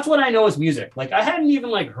 So that's what I know as music. Like I had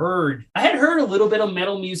heard a little bit of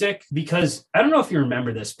metal music because I don't know if you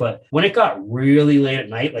remember this, but when it got really late at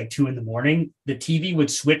night, like 2 a.m, the TV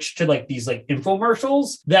would switch to like these like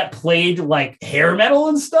infomercials that played like hair metal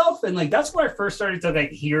and stuff. And like, that's where I first started to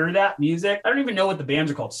like hear that music. I don't even know what the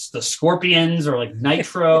bands are called. The Scorpions or like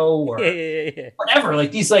Nitro or whatever.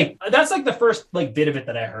 Like these, like, that's like the first like bit of it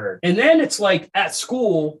that I heard. And then it's like at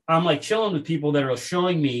school, I'm like chilling with people that are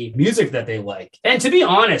showing me music that they like. And to be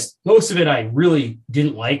honest, most of it I really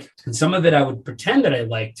didn't like. And some of it I would pretend that I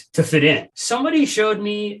liked to fit in. Somebody showed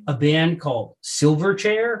me a band called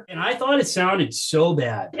Silverchair, and I thought it sounded so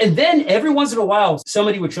bad. And then every once in a while,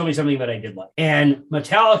 somebody would show me something that I did like. And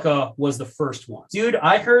Metallica was the first one. Dude,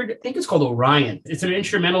 I think it's called Orion. It's an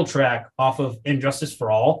instrumental track off of Injustice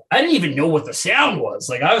for All. I didn't even know what the sound was.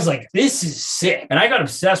 Like, I was like, this is sick. And I got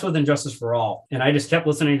obsessed with Injustice for All. And I just kept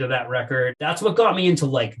listening to that record. That's what got me into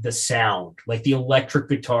like the sound, like the electric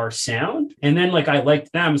guitar sound. And then like I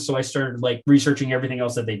liked them. So I started like researching everything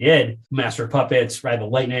else that they did. Master of Puppets, Ride the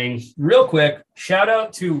Lightning. Real quick, Shout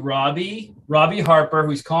out to Robbie Harper,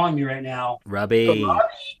 who's calling me right now. Robbie. So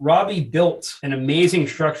Robbie built an amazing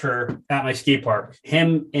structure at my skate park.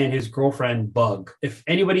 Him and his girlfriend, Bug. If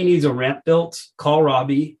anybody needs a ramp built, call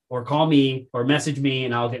Robbie or call me or message me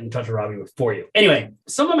and I'll get in touch with Robbie for you. Anyway,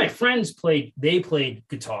 some of my friends played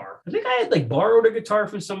guitar. I think I had like borrowed a guitar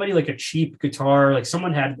from somebody, like a cheap guitar. Like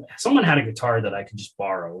someone had a guitar that I could just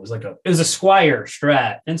borrow. It was a Squier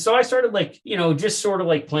Strat. And so I started like, just sort of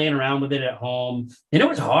like playing around with it at home. And it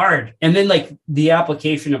was hard. And then like the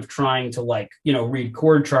application of trying to like, read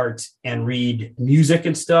chord charts and read music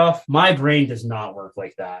and stuff, my brain does not work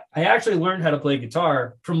like that. I actually learned how to play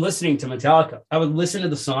guitar from listening to Metallica. I would listen to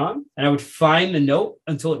the song and I would find the note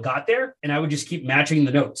until it got there and I would just keep matching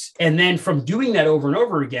the notes. And then from doing that over and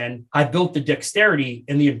over again, I built the dexterity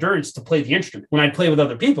and the endurance to play the instrument. When I'd play with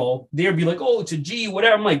other people, they'd be like, oh, it's a G,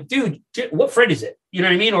 whatever. I'm like, dude, what fret is it? You know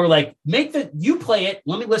what I mean? Or like, you play it,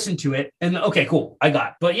 let me listen to it. And okay, cool, I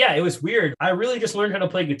got it. But yeah, it was weird. I really just learned how to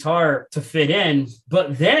play guitar to fit in.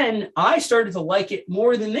 But then I started to like it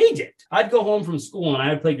more than they did. I'd go home from school and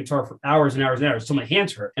I would play guitar for hours and hours and hours till my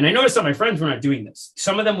hands hurt. And I noticed that my friends were not doing this.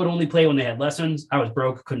 Some of them would only play when they had lessons. I was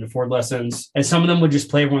broke, couldn't afford lessons. And some of them would just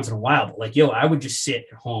play every once in a while. But like, I would just sit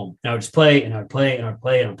at home and I would just play and I would play and I would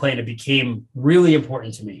play and I would play. And it became really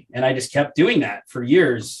important to me. And I just kept doing that for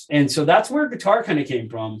years. And so that's where guitar kind of came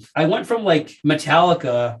from. I went from like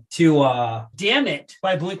Metallica to Damn It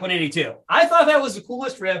by Blink-182. I thought that was the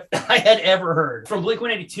coolest riff I had ever heard. From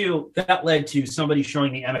Blink-182, that led to somebody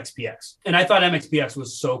showing me MXPX. And I thought MXPX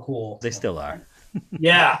was so cool. They still are.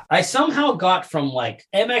 Yeah. I somehow got from like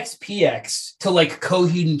MXPX to like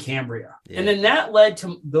Coheed and Cambria. Yeah. And then that led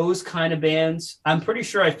to those kind of bands. I'm pretty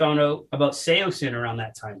sure I found out about Seosin around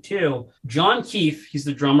that time too. John Keefe, he's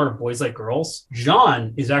the drummer of Boys Like Girls.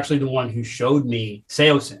 John is actually the one who showed me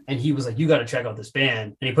Seosin. And he was like, you got to check out this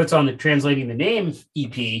band. And he puts on the Translating the Name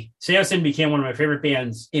EP. Seosin became one of my favorite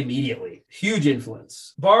bands immediately. Huge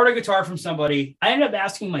influence. Borrowed a guitar from somebody. I ended up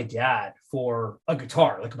asking my dad for a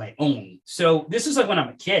guitar, like my own. So this is like when I'm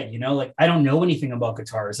a kid, like I don't know anything about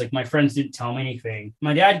guitars. Like my friends didn't tell me anything.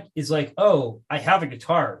 My dad is like, oh, I have a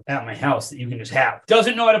guitar at my house that you can just have.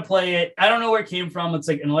 Doesn't know how to play it. I don't know where it came from. It's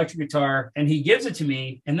like an electric guitar. And he gives it to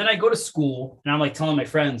me. And then I go to school and I'm like telling my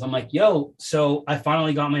friends, I'm like, yo, so I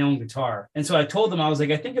finally got my own guitar. And so I told them, I was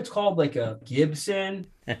like, I think it's called like a Gibson.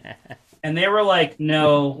 And they were like,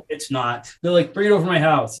 no, it's not. They're like, bring it over to my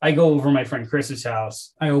house. I go over to my friend Chris's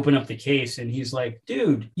house. I open up the case and he's like,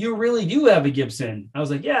 dude, you really do have a Gibson. I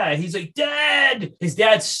was like, yeah. He's like, Dad. His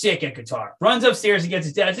dad's sick at guitar. Runs upstairs and gets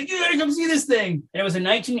his dad. He's like, you gotta come see this thing. And it was a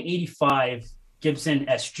 1985 Gibson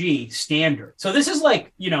SG standard. So this is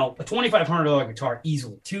like, a $2,500 guitar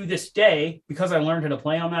easily. To this day, because I learned how to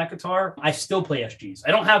play on that guitar, I still play SGs.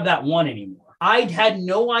 I don't have that one anymore. I had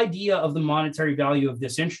no idea of the monetary value of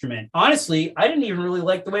this instrument. Honestly, I didn't even really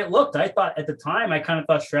like the way it looked. I thought at the time, I kind of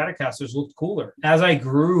thought Stratocasters looked cooler. As I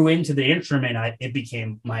grew into the instrument, it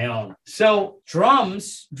became my own. So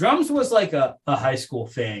drums was like a high school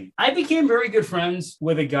thing. I became very good friends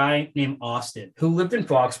with a guy named Austin who lived in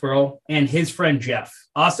Foxborough and his friend Jeff.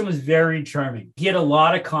 Austin was very charming. He had a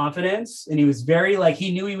lot of confidence and he was very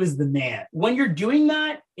he knew he was the man. When you're doing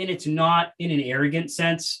that, and it's not in an arrogant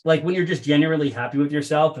sense, like when you're just genuinely happy with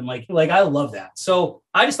yourself and like I love that. So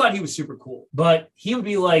I just thought he was super cool, but he would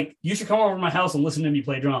be like, you should come over to my house and listen to me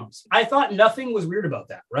play drums. I thought nothing was weird about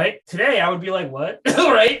that, right? Today I would be like, what?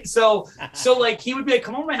 Right? So like he would be like,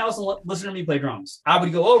 come over to my house and listen to me play drums. I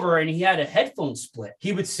would go over and he had a headphone split.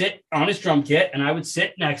 He would sit on his drum kit and I would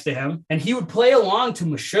sit next to him and he would play along to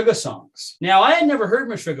Meshuggah songs. Now I had never heard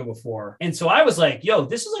Meshuggah before. And so I was like, yo,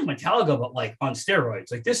 this is like Metallica, but like on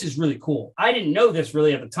steroids. Like this is really cool. I didn't know this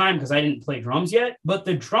really at the time because I didn't play drums yet, but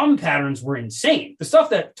the drum patterns were insane. The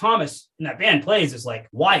stuff that Thomas and that band plays is like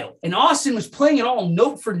wild. And Austin was playing it all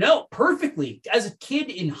note for note perfectly as a kid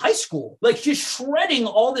in high school, like just shredding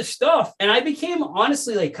all this stuff. And I became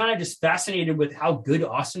honestly like kind of just fascinated with how good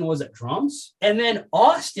Austin was at drums. And then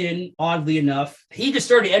Austin, oddly enough, he just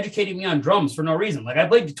started educating me on drums for no reason. Like I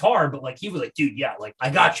played guitar, but like he was like, dude, yeah, like I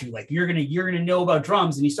got you. Like you're gonna know about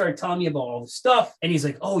drums. And he started telling me about all this stuff. And he's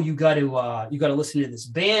like, oh, you got to listen to this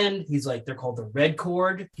band. He's like, they're called the Red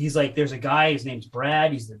Chord. He's like, there's a guy, his name's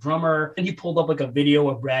Brad. He's the drummer. And he pulled up like a video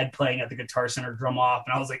of Brad playing at the Guitar Center drum off.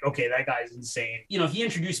 And I was like, okay, that guy's insane. He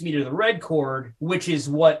introduced me to the Red Chord, which is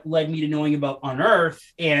what led me to knowing about Unearth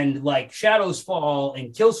and like Shadows Fall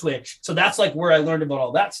and Killswitch. So that's like where I learned about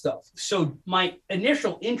all that stuff. So my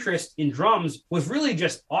initial interest in drums was really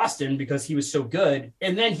just Austin because he was so good.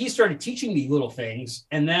 And then he started teaching me little things.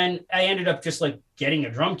 And then I ended up just like getting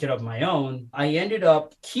a drum kit of my own, I ended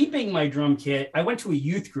up keeping my drum kit. I went to a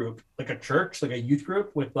youth group, like a church, like a youth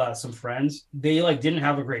group with some friends. They like didn't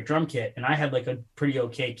have a great drum kit, and I had like a pretty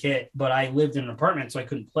okay kit, but I lived in an apartment, so I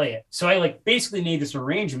couldn't play it. So I like basically made this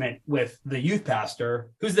arrangement with the youth pastor,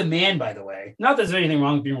 who's the man, by the way. Not that there's anything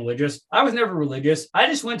wrong with being religious. I was never religious. I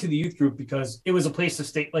just went to the youth group because it was a place to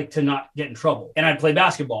stay, like to not get in trouble. And I'd play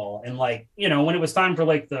basketball, and like, you know, when it was time for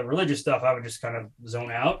like the religious stuff, I would just kind of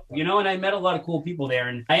zone out, you know, and I met a lot of cool people there.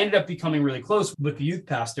 And I ended up becoming really close with the youth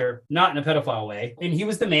pastor, not in a pedophile way. And he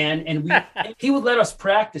was the man. And he would let us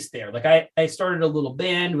practice there. Like I started a little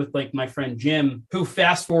band with like my friend Jim, who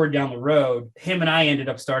fast forward down the road, him and I ended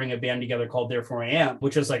up starting a band together called Therefore I Am,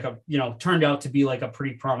 which is like a, you know, turned out to be like a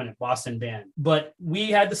pretty prominent Boston band. But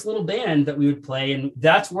we had this little band that we would play, and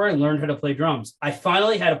that's where I learned how to play drums. I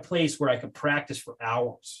finally had a place where I could practice for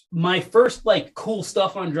hours. My first like cool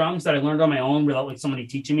stuff on drums that I learned on my own without like somebody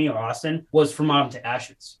teaching me or Austin was From Autumn to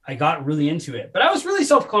Ashes. I got really into it, but I was really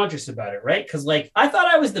self-conscious about it, right? Because like I thought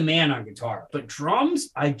I was the man on guitar, but drums,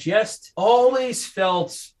 I just always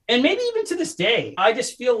felt, and maybe even to this day, I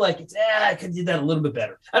just feel like it's, I could do that a little bit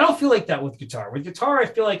better. I don't feel like that with guitar. With guitar, I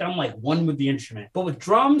feel like I'm like one with the instrument. But with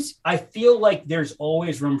drums, I feel like there's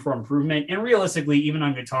always room for improvement. And realistically, even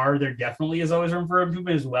on guitar, there definitely is always room for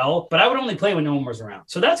improvement as well. But I would only play when no one was around.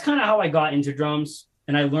 So that's kind of how I got into drums.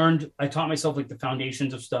 And I taught myself like the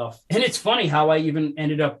foundations of stuff. And it's funny how I even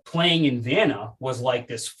ended up playing in Vanna was like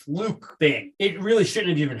this fluke thing. It really shouldn't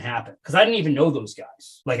have even happened because I didn't even know those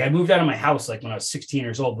guys. Like I moved out of my house like when I was 16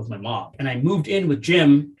 years old with my mom. And I moved in with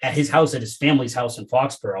Jim at his house, at his family's house in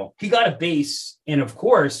Foxborough. He got a bass. And of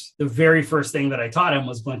course, the very first thing that I taught him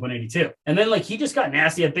was Blink-182. And then like he just got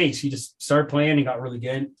nasty at bass. He just started playing and got really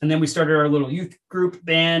good. And then we started our little youth group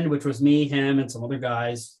band, which was me, him, and some other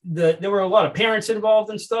guys. There were a lot of parents involved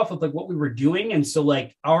and stuff with like what we were doing. And so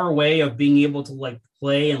like our way of being able to like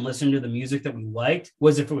play and listen to the music that we liked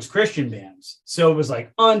was if it was Christian bands. So it was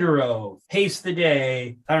like Under Oath, Haste the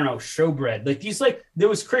Day, I don't know, Showbread. Like these, like there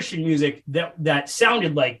was Christian music that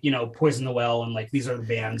sounded like, you know, Poison the Well, and like these are the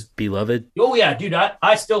bands. Beloved. Oh yeah, dude,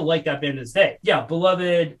 I still like that band to this day. Yeah,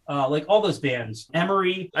 Beloved, like all those bands.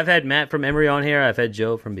 Emery. I've had Matt from Emery on here. I've had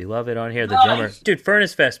Joe from Beloved on here, the Nice. drummer. Dude,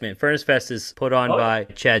 Furnace Fest, man. Furnace Fest is put on by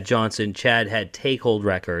Chad Johnson. Chad had Takehold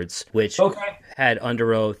Records, which had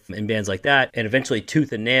Under Oath and bands like that. And eventually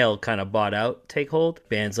Tooth and Nail kind of bought out Takehold.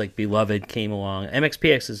 Bands like Beloved came along.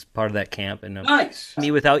 MXPX is part of that camp. And Nice.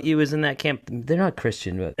 Me Without You is in that camp. They're not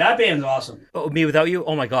Christian, but That band's awesome. oh, Me Without You?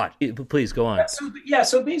 Oh my God. Please go on.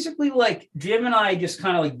 So basically like Jim and I just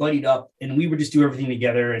kind of like buddied up, and we would just do everything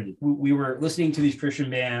together, and we were listening to these Christian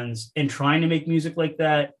bands and trying to make music like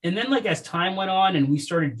that. And then like as time went on and we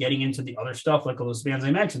started getting into the other stuff, like all those bands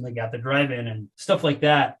I mentioned, like At the Drive-In and stuff like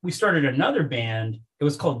that, we started another band. It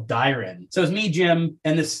was called Dyren. So it was me, Jim,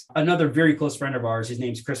 and this another very close friend of ours. His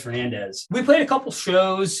name's Chris Fernandez. We played a couple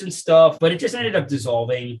shows and stuff, but it just ended up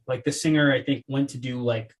dissolving. Like the singer, I think, went to do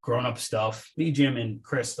like grown-up stuff. Me, Jim, and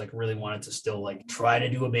Chris like really wanted to still like try to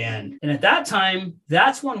do a band. And at that time,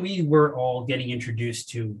 that's when we were all getting introduced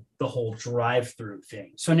to the whole drive-through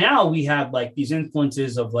thing. So now we have like these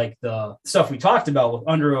influences of like the stuff we talked about with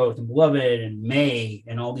Under Oath and Beloved and May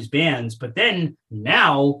and all these bands. But then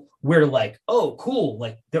now we're like, oh, cool,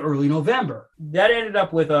 like the early November. That ended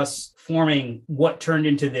up with us forming what turned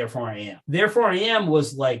into Therefore I Am. Therefore I Am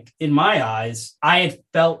was like, in my eyes, I had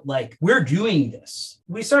felt like we're doing this.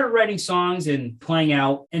 We started writing songs and playing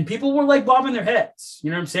out, and people were like bobbing their heads.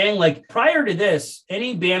 You know what I'm saying? Like prior to this,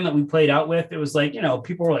 any band that we played out with, it was like, you know,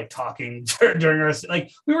 people were like talking during our,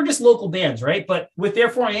 like we were just local bands, right? But with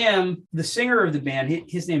Therefore I Am, the singer of the band,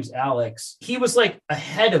 his name's Alex. He was like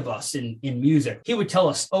ahead of us in music. He would tell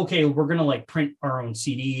us, okay, we're going to like print our own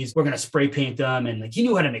CDs. We're going to spray paint them. And like, he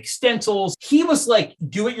knew how to make stencils. He was like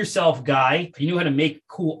do-it-yourself guy. He knew how to make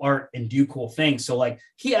cool art and do cool things. So like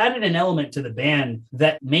he added an element to the band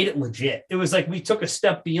that made it legit. It was like we took a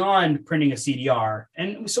step beyond printing a CDR.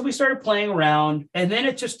 And so we started playing around, and then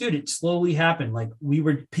it just, dude, it slowly happened. Like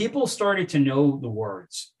people started to know the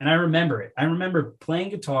words. And I remember it. I remember playing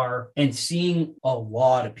guitar and seeing a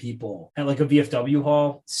lot of people at like a VFW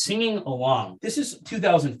hall singing along. This is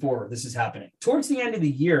 2004. This is happening. Towards the end of the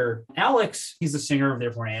year, Alex, he's the singer of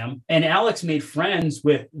Therefore I Am, and Alex made friends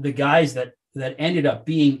with the guys that that ended up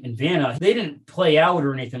being in Vanna, they didn't play out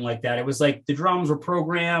or anything like that. It was like the drums were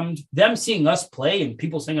programmed. Them seeing us play and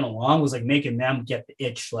people singing along was like making them get the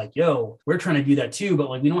itch, like, yo, we're trying to do that too, but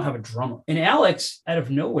like we don't have a drummer. And Alex, out of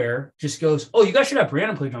nowhere, just goes, oh, you guys should have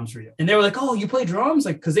Brandon play drums for you. And they were like, oh, you play drums?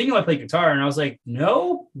 Like, because they knew I played guitar. And I was like,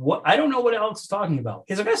 no, what? I don't know what Alex is talking about.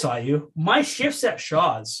 He's like, I saw you. My shifts at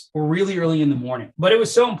Shaw's were really early in the morning, but it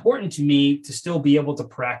was so important to me to still be able to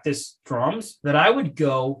practice drums that I would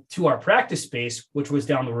go to our practice space, which was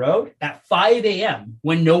down the road, at 5 a.m.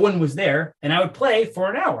 when no one was there. And I would play for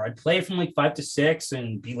an hour. I'd play from like 5 to 6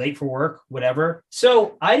 and be late for work, whatever.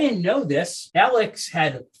 So I didn't know this. Alex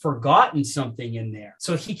had forgotten something in there.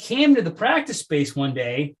 So he came to the practice space one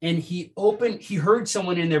day and he heard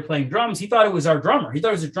someone in there playing drums. He thought it was our drummer. He thought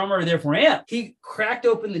it was a drummer, therefore I am. He cracked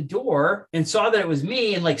open the door and saw that it was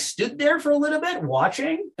me and like stood there for a little bit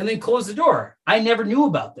watching and then closed the door. I never knew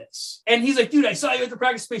about this. And he's like, dude, I saw you at the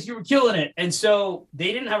practice space. You were killing it. And so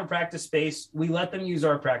they didn't have a practice space. We let them use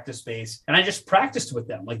our practice space. And I just practiced with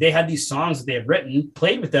them. Like they had these songs that they had written,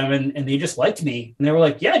 played with them, and they just liked me. And they were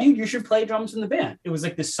like, yeah, dude, you should play drums in the band. It was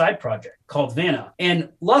like this side project called Vanna. And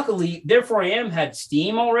luckily, Therefore I Am had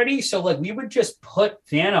Steam already. So like we would just put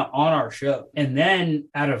Vanna on our show. And then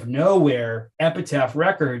out of nowhere, Epitaph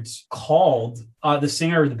Records called the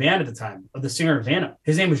singer of the band at the time, the singer of Vanna.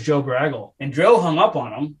 His name was Joe Braggle. And Joe hung up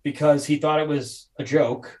on him because he thought it was a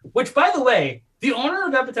joke, which, by the way, the owner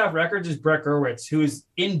of Epitaph Records is Brett Gerwitz, who is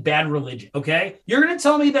in Bad Religion, okay? You're going to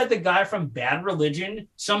tell me that the guy from Bad Religion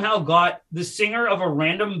somehow got the singer of a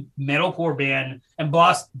random metalcore band and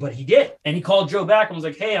bossed, but he did. And he called Joe back and was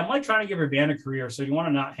like, hey, I'm like trying to give your band a career, so you want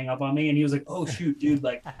to not hang up on me? And he was like, oh, shoot, dude,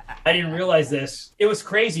 like, I didn't realize this. It was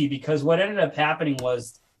crazy because what ended up happening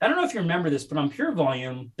was, I don't know if you remember this, but on Pure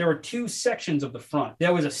Volume, there were two sections of the front.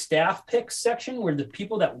 There was a staff pick section where the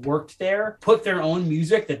people that worked there put their own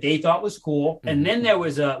music that they thought was cool. Mm-hmm. And then there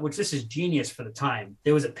was which this is genius for the time,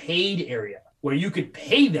 there was a paid area where you could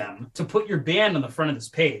pay them to put your band on the front of this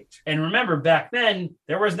page. And remember, back then,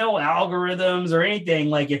 there was no algorithms or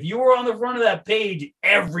anything. Like, if you were on the front of that page,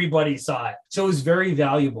 everybody saw it. So it was very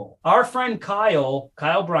valuable. Our friend Kyle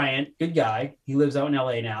Bryant, good guy. He lives out in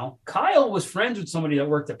LA now. Kyle was friends with somebody that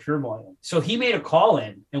worked at Pure Volume. So he made a call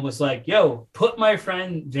in and was like, yo, put my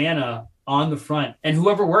friend Vanna on the front. And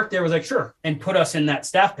whoever worked there was like, sure, and put us in that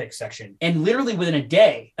staff pick section. And literally within a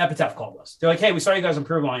day, Epitaph called us. They're like, hey, we saw you guys on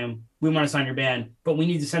Pure Volume. We want to sign your band, but we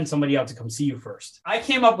need to send somebody out to come see you first. I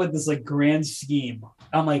came up with this like grand scheme.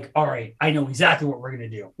 I'm like, all right, I know exactly what we're going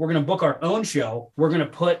to do. We're going to book our own show. We're going to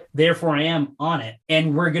put Therefore I Am on it.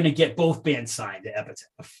 And we're going to get both bands signed to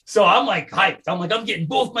Epitaph. So I'm like hyped. I'm like, I'm getting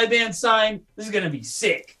both my bands signed. This is going to be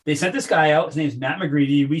sick. They sent this guy out. His name's Matt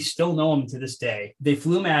McGreedy. We still know him to this day. They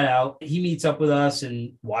flew Matt out. He meets up with us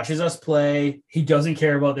and watches us play. He doesn't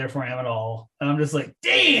care about Therefore I Am at all. And I'm just like,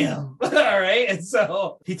 damn. All right. And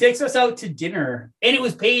so he takes us out to dinner and it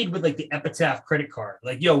was paid with like the Epitaph credit card.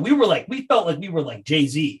 Like, yo, we felt like we were like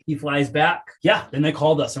Jay-Z. He flies back. Yeah. Then they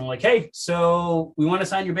called us and we're like, hey, so we want to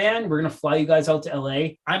sign your band. We're going to fly you guys out to LA.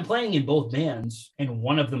 I'm playing in both bands and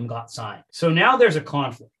one of them got signed. So now there's a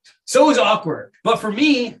conflict. So it was awkward. But for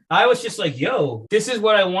me, I was just like, yo, this is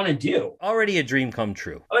what I want to do. Already a dream come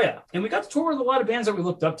true. Oh, yeah. And we got to tour with a lot of bands that we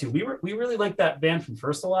looked up to. We really liked that band from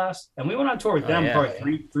First to Last. And we went on tour with them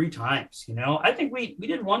probably three times. You know, I think we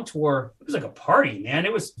did one tour. It was like a party, man.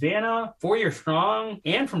 It was Vanna, 4 Year Strong,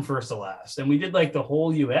 and From First to Last. And we did like the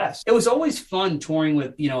whole US. It was always fun touring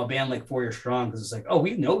with, you know, a band like 4 Year Strong because it's like, oh,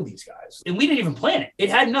 we know these guys. And we didn't even plan it. It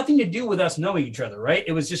had nothing to do with us knowing each other, right?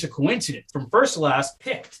 It was just a coincidence. From First to Last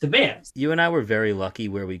picked the bands. You and I were very lucky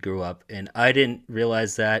where we grew up, and I didn't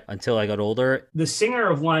realize that until I got older. The singer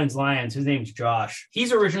of Lions, his name's Josh.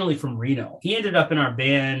 He's originally from Reno. He ended up in our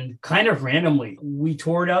band kind of randomly. We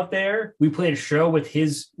toured out there. We played a show with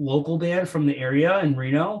his local band from the area in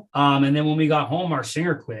Reno. And then when we got home, our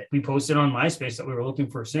singer quit. We posted on MySpace that we were looking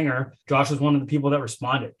for a singer. Josh was one of the people that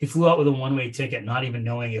responded. He flew out with a one-way ticket, not even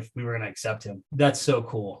knowing if we were going to accept him. That's so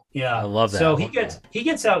cool. Yeah. I love that. So he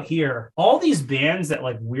gets out here. All these bands that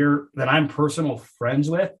I'm personal friends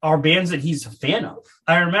with are bands that he's a fan of.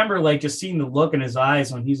 I remember like just seeing the look in his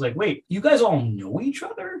eyes when he's like, wait, you guys all know each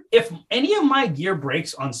other? If any of my gear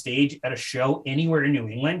breaks on stage at a show anywhere in New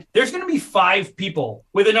England, there's going to be 5 people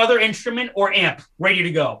with another instrument or amp ready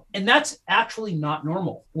to go. And that's actually not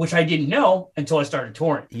normal, which I didn't know until I started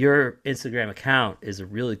touring. Your Instagram account is a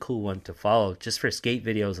really cool one to follow just for skate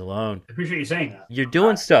videos alone. I appreciate you saying that. You're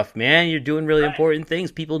doing stuff, man. You're doing really important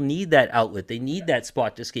things. People need that outlet. They need that spot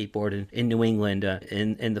spot to skateboard in New England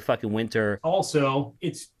in the fucking winter. Also,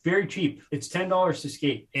 it's very cheap. It's $10 to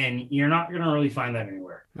skate, and you're not going to really find that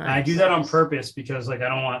anywhere. Nice. I do that on purpose because like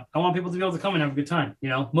I want people to be able to come and have a good time. You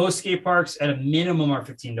know, most skate parks at a minimum are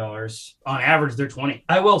 $15. On average, they're $20.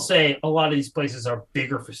 I will say a lot of these places are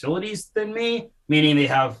bigger facilities than me, meaning they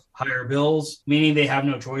have higher bills, meaning they have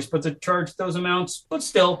no choice but to charge those amounts. But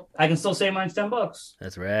still, I can still say mine's $10.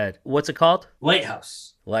 That's rad. What's it called?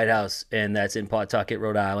 Lighthouse, and that's in Pawtucket,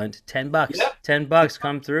 Rhode Island. $10. Yep. $10.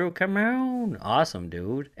 Come through. Come on. Awesome,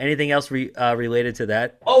 dude. Anything else related to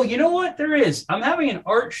that? Oh, you know what? There is. I'm having an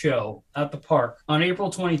art show at the park on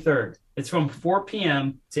April 23rd. It's from 4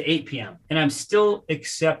 p.m. to 8 p.m. And I'm still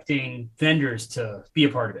accepting vendors to be a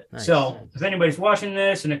part of it. Nice. So if anybody's watching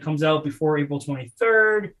this and it comes out before April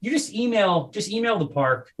 23rd, you just email the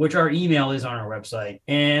park, which our email is on our website,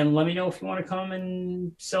 and let me know if you want to come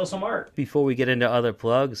and sell some art. Before we get into other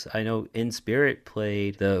plugs, I know In Spirit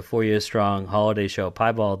played the 4 Year Strong holiday show.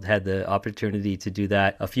 Piebald had the opportunity to do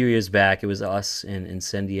that a few years back. It was us in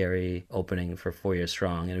Incendiary opening for 4 Year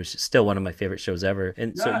Strong, and it was still one of my favorite shows ever.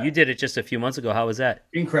 And so you did it just a few months ago. How was that?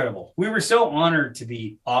 Incredible. We were so honored to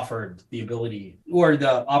be offered the ability, or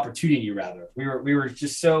the opportunity rather. We were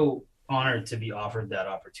just so honored to be offered that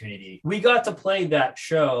opportunity. We got to play that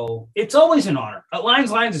show. It's always an honor.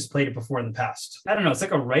 Lions has played it before in the past. I don't know. It's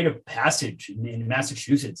like a rite of passage in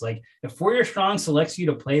Massachusetts. Like if 4 Year Strong selects you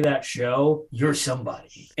to play that show, you're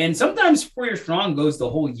somebody. And sometimes 4 Year Strong goes the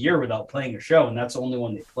whole year without playing a show, and that's the only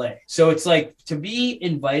one they play. So it's like to be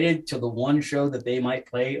invited to the one show that they might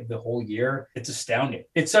play of the whole year, it's astounding.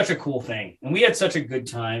 It's such a cool thing. And we had such a good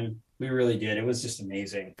time. We really did. It was just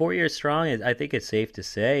amazing. 4 Year Strong, I think it's safe to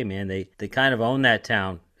say, man, they kind of own that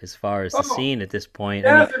town as far as the scene at this point.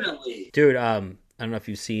 Definitely. I mean, dude, I don't know if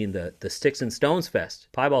you've seen the Sticks and Stones Fest.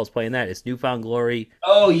 Piebald's playing that. It's Newfound Glory.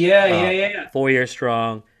 Oh, yeah. 4 Year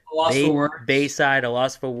Strong. A Lost for Words. Bayside, A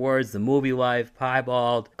Lost for Words, The Movie Life,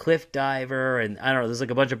 Piebald, Cliff Diver, and I don't know, there's like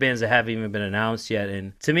a bunch of bands that haven't even been announced yet.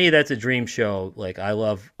 And to me, that's a dream show. Like, I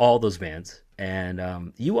love all those bands.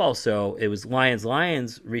 And you also, it was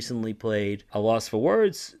Lions recently played A Lost for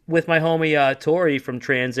Words with my homie Tori from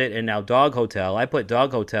Transit and now Dog Hotel. I put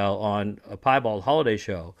Dog Hotel on a Piebald holiday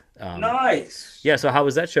show. Nice. Yeah, so how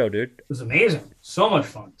was that show, dude? It was amazing. So much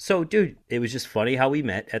fun. So, dude, it was just funny how we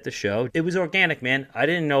met at the show. It was organic, man. I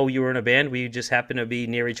didn't know you were in a band. We just happened to be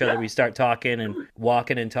near each other. We start talking and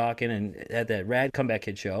walking and talking and at that rad Comeback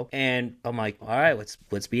Kid show. And I'm like, all right,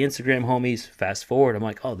 let's be Instagram homies. Fast forward. I'm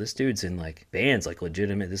like, oh, this dude's in like bands, like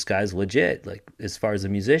legitimate. This guy's legit, like as far as a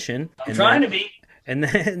musician. I'm trying to be. And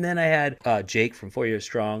then I had Jake from 4 Year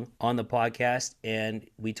Strong on the podcast, and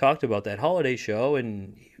we talked about that holiday show,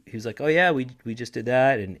 and he was like, oh yeah, we just did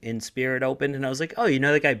that, and In Spirit opened, and I was like, oh, you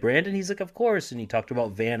know that guy Brandon? He's like, of course. And he talked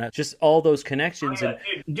about Vanna, just all those connections.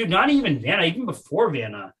 Dude, not even Vanna, even before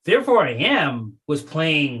Vanna. Therefore I Am was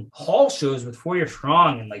playing hall shows with 4 Year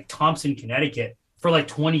Strong in like Thompson, Connecticut for like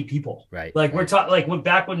 20 people. Right. Like we're talking like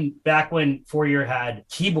back when 4 Year had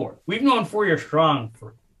keyboard. We've known 4 Year Strong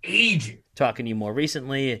for ages. Talking to you more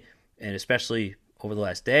recently, and especially over the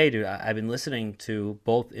last day, dude, I've been listening to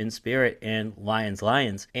both In Spirit and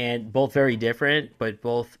Lions, and both very different, but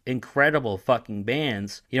both incredible fucking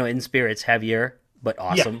bands. You know, In Spirit's heavier, but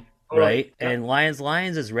awesome. Yeah. Right. Yeah. And Lions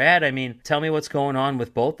is rad. I mean, tell me what's going on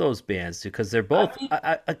with both those bands, because they're both,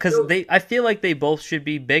 I feel like they both should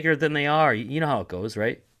be bigger than they are. You know how it goes,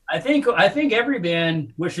 right? I think every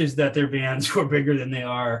band wishes that their bands were bigger than they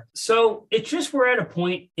are. So it's just we're at a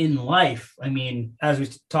point in life. I mean, as we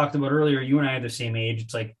talked about earlier, you and I are the same age.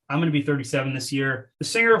 It's like I'm going to be 37 this year. The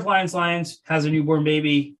singer of Lions has a newborn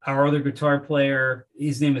baby. Our other guitar player,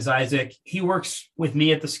 his name is Isaac. He works with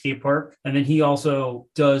me at the skate park, and then he also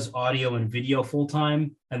does audio and video full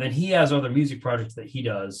time. And then he has other music projects that he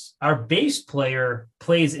does. Our bass player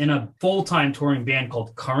plays in a full-time touring band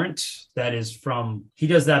called Current. He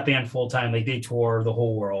does that band full-time. Like they tour the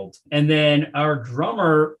whole world. And then our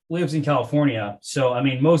drummer lives in California. So, I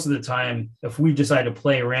mean, most of the time, if we decide to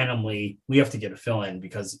play randomly, we have to get a fill-in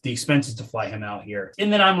because the expenses to fly him out here.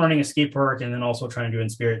 And then I'm running a skate park and then also trying to do In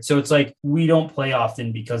Spirit. So it's like, we don't play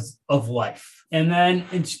often because of life. And then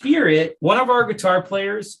In Spirit, one of our guitar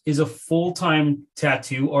players is a full-time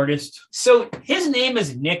tattoo artist. So his name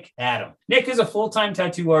is Nick Adam. Nick is a full-time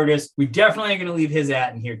tattoo artist. We definitely are going to leave his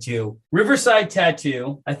at in here too. Riverside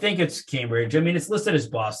Tattoo. I think it's Cambridge. I mean, it's listed as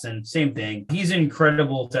Boston. Same thing. He's an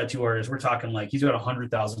incredible tattoo artist. We're talking like he's got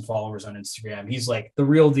 100,000 followers on Instagram. He's like the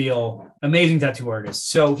real deal. Amazing tattoo artist.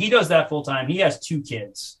 So he does that full-time. He has 2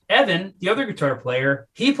 kids. Evan, the other guitar player,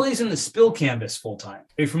 he plays in the Spill Canvas full-time.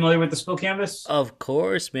 Are you familiar with the Spill Canvas? those? Of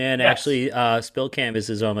course, man. Yes. Actually, Spill Canvas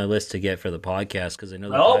is on my list to get for the podcast because I know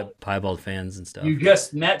the Well, Piebald fans and stuff. You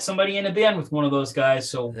just met somebody in a band with one of those guys,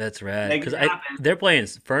 so That's right. make it Because happen. they're playing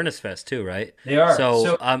Furnace Fest too, right? They are.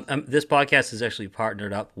 So this podcast is actually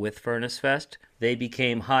partnered up with Furnace Fest. They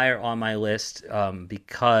became higher on my list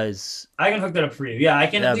because I can hook that up for you. Yeah, I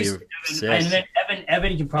can at That'd least. be Evan, sick. and then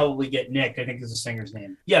Evan, you can probably get Nick. I think is the singer's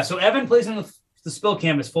name. Yeah, so Evan plays in the Spill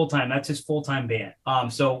Canvas full time. That's his full time band.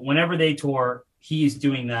 So whenever they tour, he's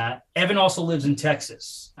doing that. Evan also lives in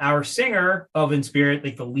Texas. Our singer of In Spirit,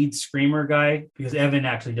 like the lead screamer guy, because Evan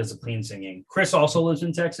actually does the clean singing. Chris also lives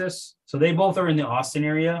in Texas. So they both are in the Austin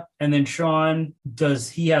area. And then Sean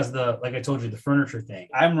he has like I told you, the furniture thing.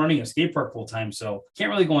 I'm running a skate park full time, so can't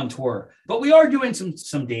really go on tour. But we are doing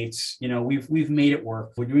some dates. You know, we've made it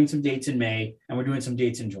work. We're doing some dates in May and we're doing some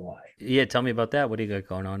dates in July. yeah, tell me about that. What do you got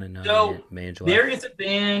going on in May and July? There is a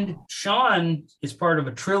band. Sean is part of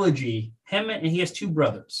a trilogy. Him and he has two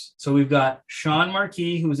brothers. So we've got Sean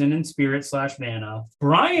Marquis, who's in Spirit / Vanna.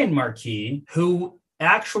 Brian Marquis, who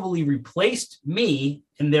actually replaced me,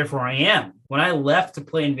 and therefore I am. When I left to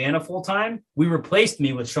play in Vanna full time, we replaced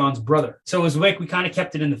me with Sean's brother. So it was like we kind of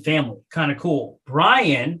kept it in the family. Kind of cool.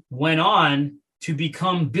 Brian went on to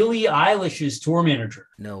become Billie Eilish's tour manager.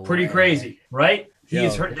 No Pretty way. crazy, right? Yo.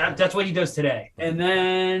 That's what he does today. And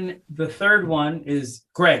then the third one is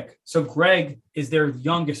Greg. So Greg is their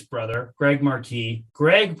youngest brother, Greg Marquis.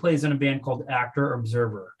 Greg plays in a band called Actor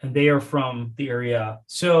Observer, and they are from the area.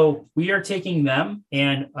 So we are taking them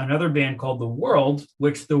and another band called The World,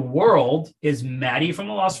 which The World is Maddie from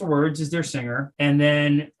The Lost for Words is their singer. And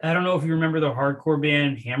then I don't know if you remember the hardcore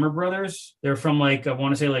band Hammer Brothers. They're from like, I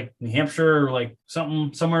want to say like New Hampshire or like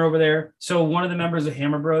somewhere over there. So one of the members of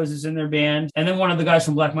Hammer Bros is in their band. And then one of the guys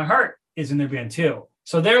from Black My Heart is in their band too.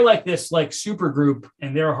 So they're like this like super group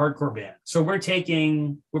and they're a hardcore band. So we're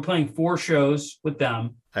playing 4 shows with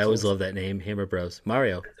them. I always love that name, Hammer Bros.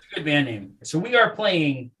 Mario. It's a good band name. So we are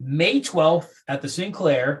playing May 12th at the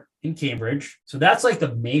Sinclair in Cambridge. So that's like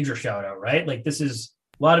the major shout out, right? Like this is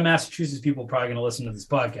a lot of Massachusetts people probably going to listen to this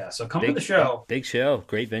podcast. So come to the show. Big show.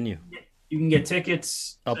 Great venue. You can get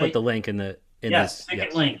tickets. I'll put the link in Yes,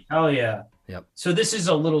 ticket link. Oh yeah. Yep. So this is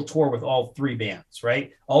a little tour with all 3 bands,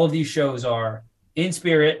 right? All of these shows are In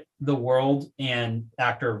Spirit, The World, and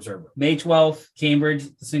Actor Observer. May 12th, Cambridge,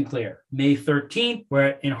 the Sinclair. May 13th, we're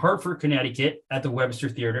in Hartford, Connecticut at the Webster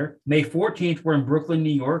Theater. May 14th, we're in Brooklyn, New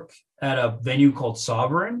York at a venue called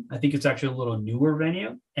Sovereign. I think it's actually a little newer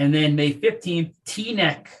venue. And then May 15th,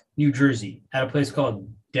 Teaneck, New Jersey at a place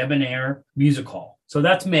called Debonair Music Hall. So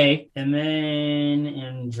that's May. And then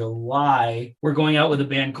in July, we're going out with a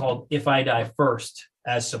band called If I Die First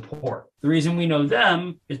as support. The reason we know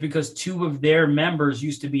them is because 2 of their members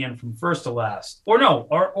used to be in From First to Last. Or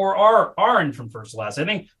are in From First to Last. I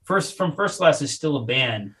think From First to Last is still a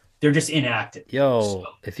band. They're just inactive. Yo,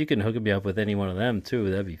 if you can hook me up with any one of them too,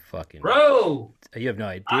 that'd be fucking... Bro! You have no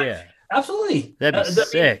idea. Absolutely. That'd be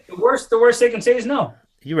sick. The worst they can say is no.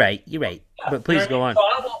 You're right. But please go on. So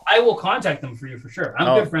I will contact them for you for sure.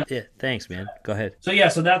 I'm good friends. Yeah, thanks, man. Go ahead.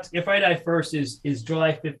 So that's If I Die First is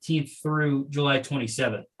July 15th through July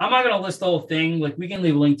 27th. I'm not going to list the whole thing. Like we can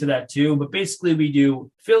leave a link to that too. But basically we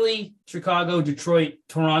do Philly, Chicago, Detroit,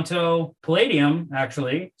 Toronto, Palladium,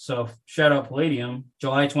 actually. So shout out Palladium,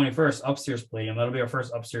 July 21st, Upstairs Palladium. That'll be our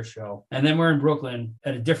first upstairs show. And then we're in Brooklyn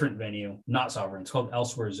at a different venue, not Sovereign. It's called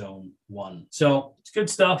Elsewhere Zone 1. So it's good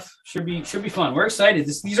stuff. Should be fun. We're excited.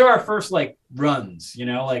 These are our first like runs, you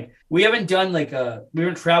know, like we haven't done we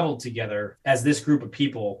haven't traveled together as this group of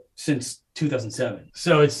people since 2007.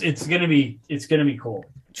 So it's gonna be cool.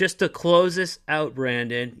 Just to close this out,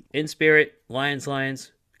 Brandon, In Spirit, Lions,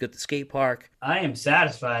 we got the skate park. I am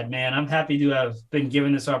satisfied, man. I'm happy to have been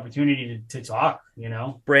given this opportunity to talk, you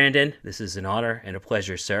know. Brandon, this is an honor and a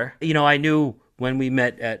pleasure, sir. You know, I knew when we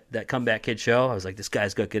met at that Comeback Kid show, I was like, this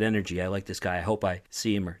guy's got good energy. I like this guy. I hope I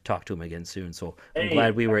see him or talk to him again soon. So I'm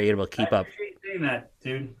glad we were able to keep up. I appreciate saying that,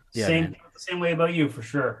 dude. Yeah, same way about you, for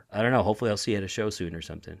sure. I don't know. Hopefully I'll see you at a show soon or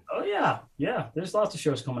something. Oh, yeah. Yeah. There's lots of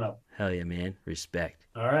shows coming up. Hell yeah, man. Respect.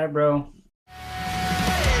 All right, bro.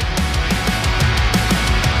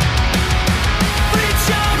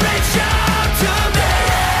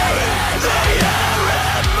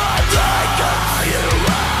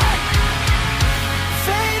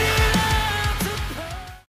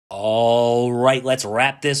 All right, let's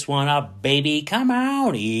wrap this one up, baby. Come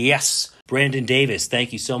on. Yes. Brandon Davis,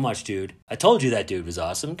 thank you so much, dude. I told you that dude was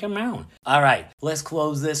awesome. Come on. All right, let's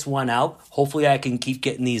close this one out. Hopefully I can keep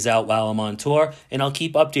getting these out while I'm on tour, and I'll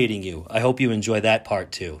keep updating you. I hope you enjoy that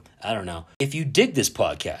part too. I don't know. If you dig this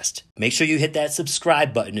podcast, make sure you hit that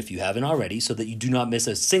subscribe button if you haven't already so that you do not miss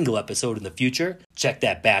a single episode in the future. Check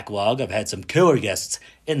that backlog. I've had some killer guests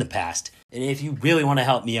in the past. And if you really want to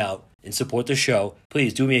help me out and support the show,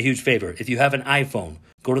 please do me a huge favor. If you have an iPhone,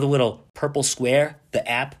 go to the little purple square, the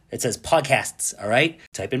app. It says podcasts, all right?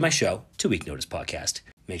 Type in my show, 2 Week Notice Podcast.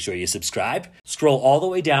 Make sure you subscribe. Scroll all the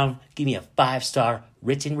way down. Give me a 5-star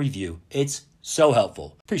written review. It's so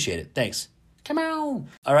helpful. Appreciate it. Thanks. Come on.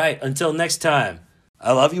 All right, until next time,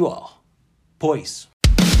 I love you all. Peace.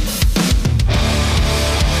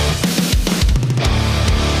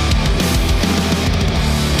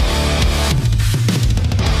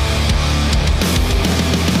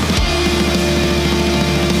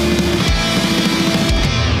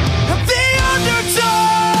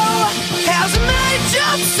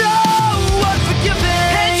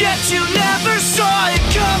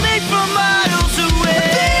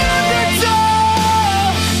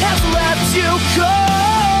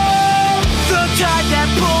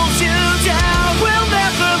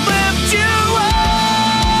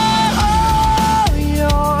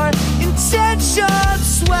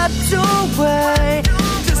 Away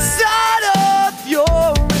the side of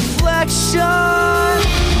your reflection.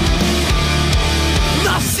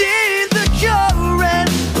 I've seen the current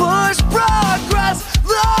push progress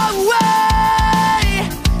the way,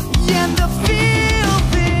 and the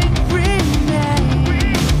feeling remains.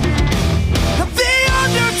 The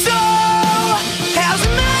undertow has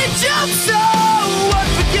made you so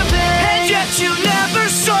unforgiving, and yet you never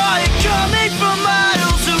saw it coming from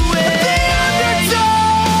miles away. The undertow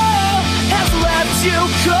you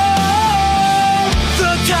go.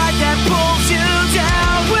 The tide that pulls you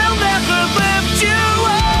down will never lift you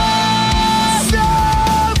up. So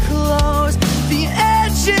close, the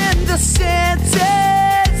edge in the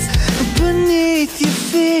sentence beneath your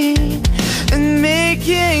feet, and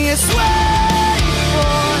making its way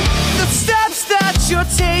for the steps that you're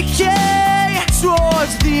taking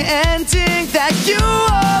towards the ending that you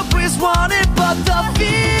always wanted, but the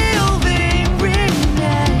feeling remains.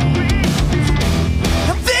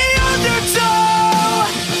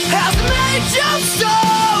 Has made you so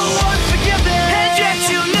unforgiving, and yet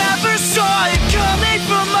you never saw it coming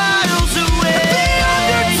from miles away. The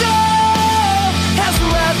undertow has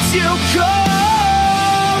left you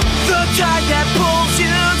cold. The tide that pulls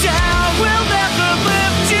you down will never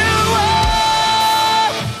lift you up.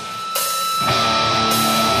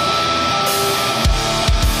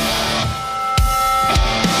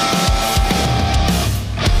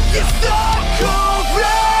 It's the cold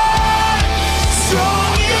rain,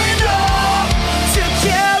 strong enough to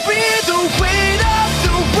carry the weight of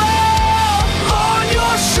the world on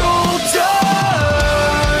your shoulders,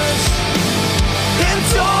 and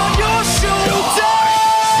on your shoulders.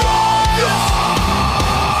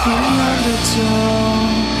 The undertow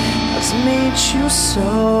has made you so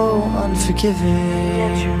unforgiving,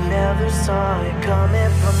 yet you never saw it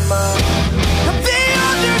coming from us.